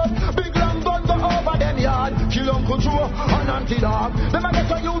 Big long gun go over them yard, kill Uncle Joe and Nancy Dog. Them a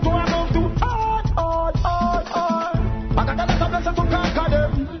get a youth and move to earth. I got a blessing to conquer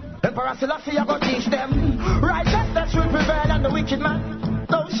them. Emperor Selassie I go teach them. Righteousness will prevail and the wicked man,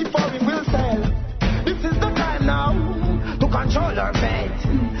 no ship for him will sail. This is the time now to control our fate.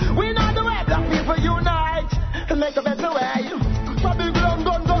 We know the way black people unite and make a better way.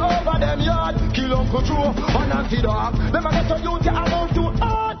 Joe and anti-dog. Them a get to youth you about to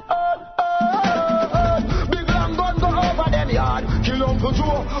hard. Big long gun go over them yard. Kill Uncle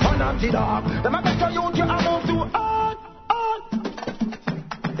Joe and anti-dog. Them a get to youth you about to hard.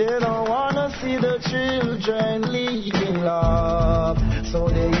 They don't wanna see the children living love, so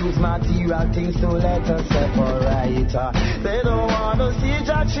they use material things to let us separate. They don't wanna see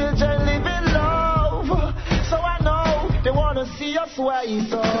the children living love, so I know they wanna see us sway.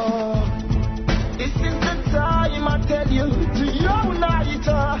 So this is the time I tell you to unite.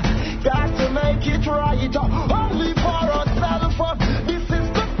 Got to make it right, only for ourselves. This is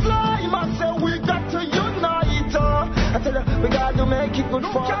the time I say we got to unite. I tell you, we got to make it good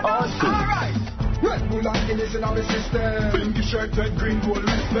for us. Alright. Red Bull and Guinness in our system. Bingy shirt, red, green, gold,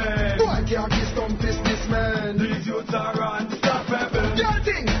 respect. Boy, can't kiss, don't piss this man. These youths are on, stop rebel. Girl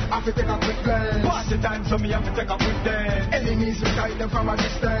thing, I have to take a quick glance. Pass the time, so me have to take a quick dance. Enemies, we kite them from a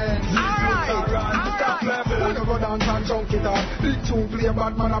distance. These youths are on, stop rebel. When you go down and junk it up, big tune play a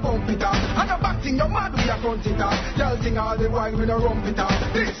bad man a bump it up. And the back thing, you're mad, we a front it up. Girl thing all the while, we no rump it up.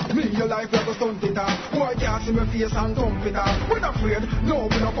 This, me, your life, like a stunt it up. Boy, can't see me face and thump it up. We're not afraid, no,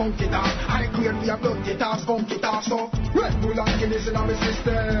 we no punk it up. I create, we a blunt it up, skunk it up. So, Red Bull and Guinness in our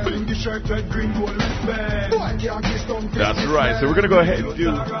system. Bingy shirt, red, green, gold, respect. Boy, can't kiss, don't piss. That's right. So we're going to go ahead and do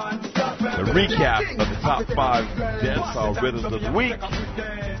a recap of the top 5 dancehall rhythms of the week.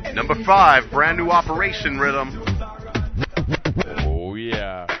 Number 5, brand new Operation Rhythm. Oh,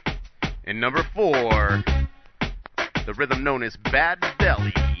 yeah. And number 4, the rhythm known as Bad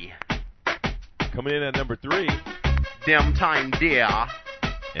Belly. Coming in at number 3, Dem Time Dear.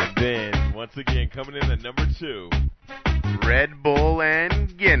 And then, once again, coming in at number 2, Red Bull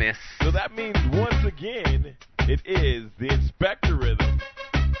and Guinness. So that means, once again, it is the Inspector Rhythm.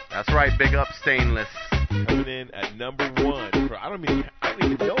 That's right, big up Stainless. Coming in at number 1. For, I don't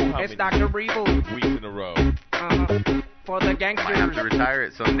even know how it's many Dr. Reeble. weeks in a row. For the gangsters. Might have to retire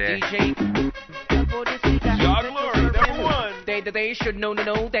it someday. DJ. Jah Glory, number 1. They should know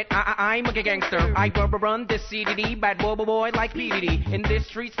that I'm a gangster. I run this CDD, bad boy like PDD. In this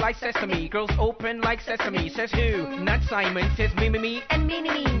streets like sesame, girls open like sesame. Says who? Not Simon. Says me, and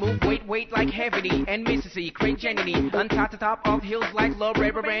me. Move weight like heavy and Mississippi, Craig Jenny. On top of hills like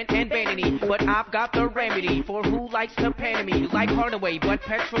Loretta and Vanity. But I've got the remedy for who likes to pan me. Like Hardaway, but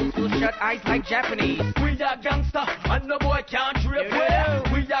petrols will shut eyes like Japanese. We are gangster, and no boy can't trip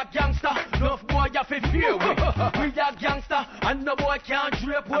with. We are gangster, no boy you fi fear with. We are gangster, and no boy can't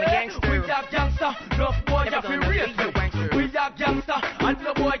trip with. We are gangster, no boy you fi race with. We are gangster, and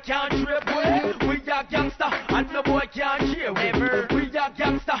no boy can't trip with. We are gangster, and no boy can't cheer with. We are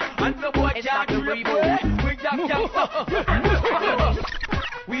gangster, and no boy can't trip with. We are gangster.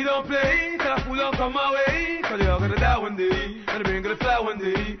 We don't play till a fool don't come my way. Cause you're gonna die one day, and the brain gonna fly one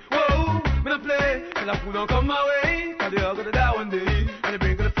day. Whoa, we don't play till a fool don't come my way. Cause you're gonna die one day, and the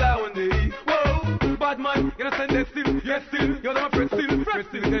brain gonna fly one day. Whoa, bad man, you know send that still, yes still. You're the friend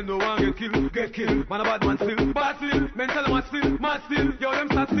still, then no one get killed. Man a bad man still, mental man still, yo them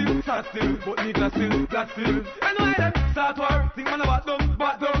start still, but nigga still, flat still. And why them start war, think man a bat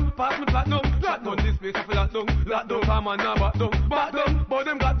down, pass me platinum, this place I feel lock down, come on now bat down, but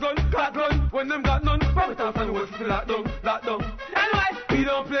them got gun, when them got none, from the and wolf feel lock down. And why we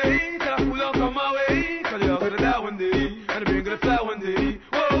don't play till a fool don't come my way, cause you're gonna die one day, and the brain gonna fly one day.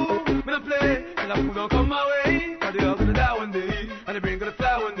 Whoa, we don't play till a fool don't come my way, cause you're gonna die one day, and the brain gonna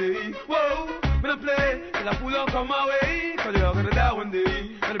fly one day. Whoa, we don't play till a fool don't come my way, cause you're gonna die one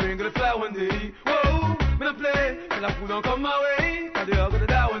day, and the brain gonna fly one day. Whoa, we don't play till a fool don't come my way, cause you're gonna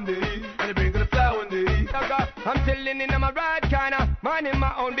die one day, and the brain gonna fly one day. I'm chilling in my right corner, minding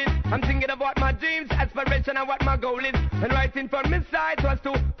my own bit. I'm thinking of what my dreams, aspiration, and what my goal is. And right in front of me side was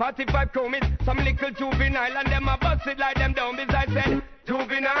 245 chromies. Some little juvenile, and them a bust it like them down. Besides said,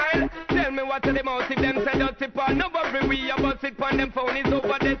 juvenile, tell me what are the motive. Them said dirty pan, no worry, we a bust it pan. Them phone is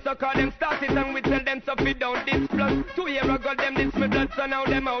over there, so call them start it, and we tell them so fit down this plus. 2 years ago, them this me blood, so now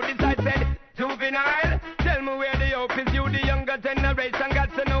them out. Besides said, juvenile, tell me where the hope is. You the younger generation got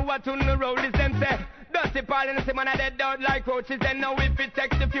to know what on the road is. Them say, dirty Paul and the man are dead out like roaches. And now if it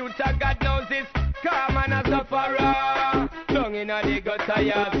takes the future, God knows this. Come on a sufferer, long in a the gutter,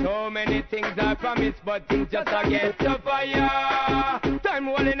 yeah. So many things I promise, but things just a get to fire. Time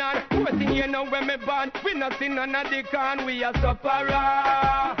rolling on, what thing you know when me born. We nothing on the can, we a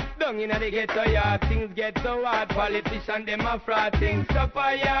sufferer. Down in the ghetto, yeah, things get so hard. Politicians, them a fraud, things to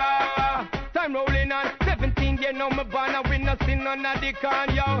fire. Time rolling on, 17, you know me born and we no sin none of the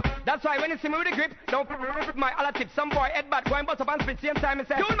con, yo. That's why when you see me with the grip, don't rip my other tip. Some boy head back, going bust up and spit same time and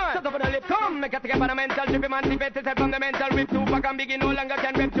say, dude man, shut up on the lip, come, make a take up on a mental trip, emancipate yourself from the mental rip. Tupac and Biggie no longer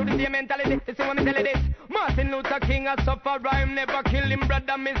can rip to the same mentality. Listen when me tell you this, Martin Luther King a sufferer, him never kill him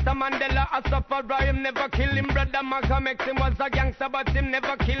brother. Mr. Mandela a sufferer, him never kill him brother. Malcolm X him was a gangster, but him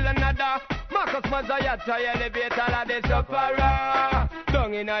never kill another. Marcus Mazaya try elevate all of the sufferer.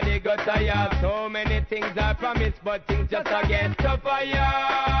 Down in the gutter, yeah, so many things I promise, but things just a get tougher,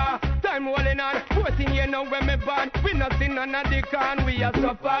 yeah. Time rolling on, 14 years now when me born. We not sin none of the con, we a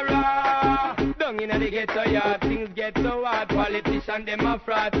sufferer. Down in the ghetto, yeah, things get so hard. Politicians, them a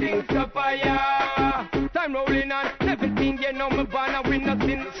fraud, things suffer, yeah. Time rolling on, 17 years now me born, and we not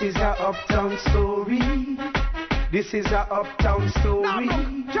sin. This is a uptown story. This is a uptown story.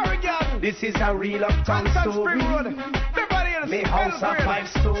 This is a real uptown story. Me house a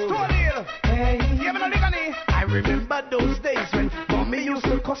 5-story. Hey, I remember those days when mommy used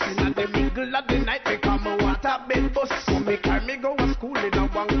to cussing at the middle of the night because my water bed bus. Mommy carry me go to school in a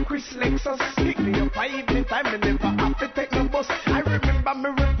one Chris Lexus. Pick me up by evening time and never have to take no bus. I remember me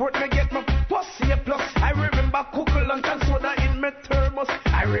report me get my pussy a plus. I remember cook lunch and soda in my thermos.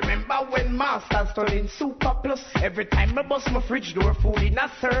 I remember when masters turn in super plus. Every time I bust my fridge door food in a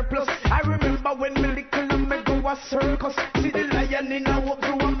surplus. I remember when me little and me go a circus. See the lion in a walk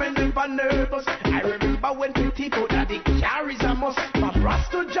through and me never nervous. I remember when people that the carries a must. My brass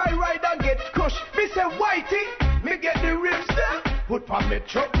to joyride and get crushed. Me say whitey, me get the ribs there. Put on me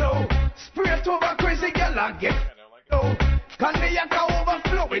truck now. Spray it over crazy girl and get no. Can the yaka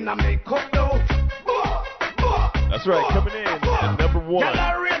overflowing and make up now. That's right, coming in at number one,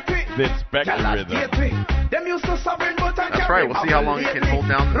 the Spectre Rhythm. That's right, we'll see how long he can hold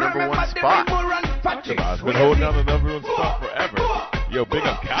down the number one spot. It's been holding down the number one spot forever. Yo, big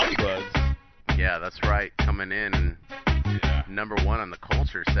up Cali Buds. Yeah, that's right, coming in number one on the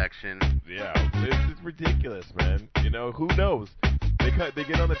culture section. Yeah, it's ridiculous, man. You know, who knows? They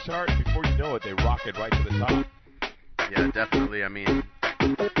get on the chart, before you know it, they rocket right to the top. Yeah, definitely. I mean,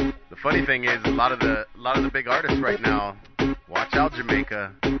 the funny thing is, a lot of the big artists right now, watch out,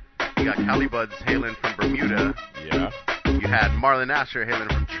 Jamaica. You got Cali Buds hailing from Bermuda. Yeah. You had Marlon Asher hailing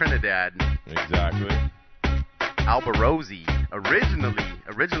from Trinidad. Exactly. Alba Rosie,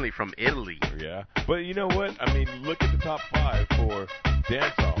 originally from Italy. Yeah. But you know what? I mean, look at the top 5 for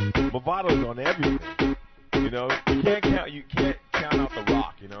dancehall. Movato's on everything. You know, you can't count out the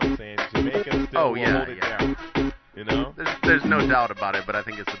rock. You know what I'm saying? Jamaica still will hold it down. You know? There's no doubt about it, but I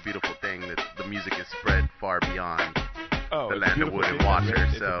think it's a beautiful thing that the music is spread far beyond the land of wood and water.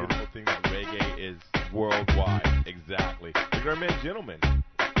 It's a beautiful thing that reggae is worldwide. Exactly. Like our man Gentleman.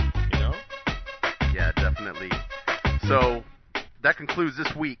 You know? Yeah, definitely. So that concludes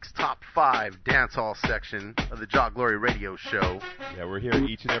this week's top 5 dancehall section of the Jah Glory Radio Show. Yeah, we're here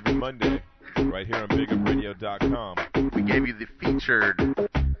each and every Monday, right here on BigUpRadio.com. We gave you the featured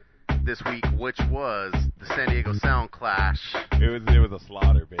this week, which was the San Diego Sound Clash. It was a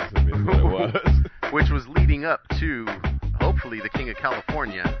slaughter, basically, is what it was. Which was leading up to, hopefully, the King of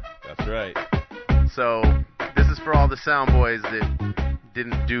California. That's right. So this is for all the sound boys that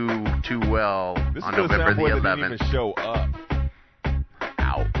didn't do too well on November the 11th. Didn't even show up.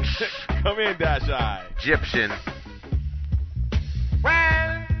 Ouch. Come in, Dash Eye. Egyptian.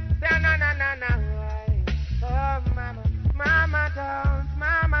 Well, oh, mama don't.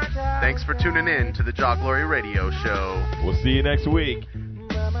 Thanks for tuning in to the Jah Glory Radio Show. We'll see you next week.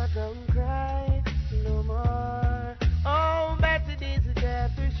 Mama don't cry no more. Oh, better days are there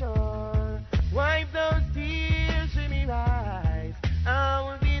for sure. Wipe those tears from your eyes. I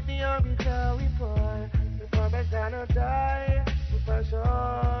will be the hungry till we pour. Before my son will die, for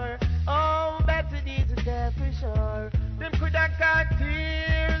sure. Oh, better days are there for sure. Them could have got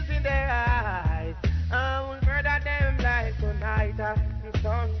tears in their eyes. I will murder them like tonight.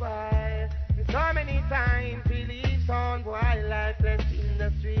 Son boy, so many times we leave son boy lifeless in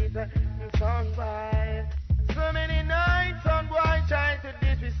the street. Son boy, so many nights son boy trying to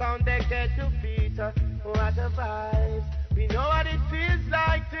diss with sound they get to feet. What a vibes. We know what it feels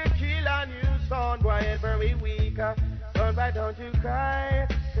like to kill a new son boy every week. Son boy, don't you cry,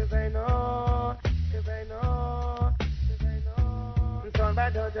 cause I know, cause I know, cause I know. Son boy,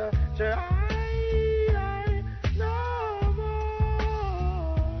 don't you try, I know more.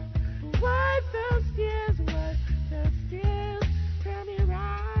 Wipe those tears from your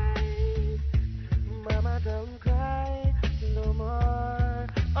eyes. Mama, don't cry no more.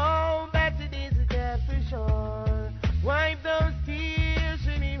 Oh, better days are there for sure. Wipe those tears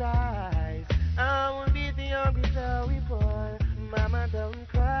from your eyes. I will be the hungry till we pour. Mama, don't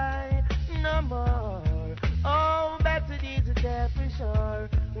cry no more.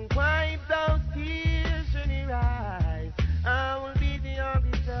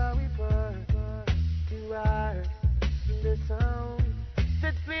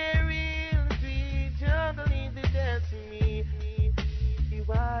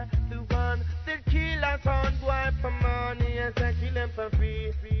 for money, yes, I kill them for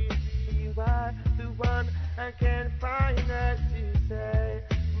free. You are the one I can't find her to say,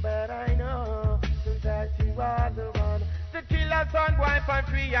 but I know that you are the one. The killer son, boy, for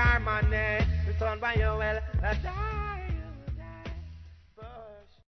free, are my name. The son by your well, I die.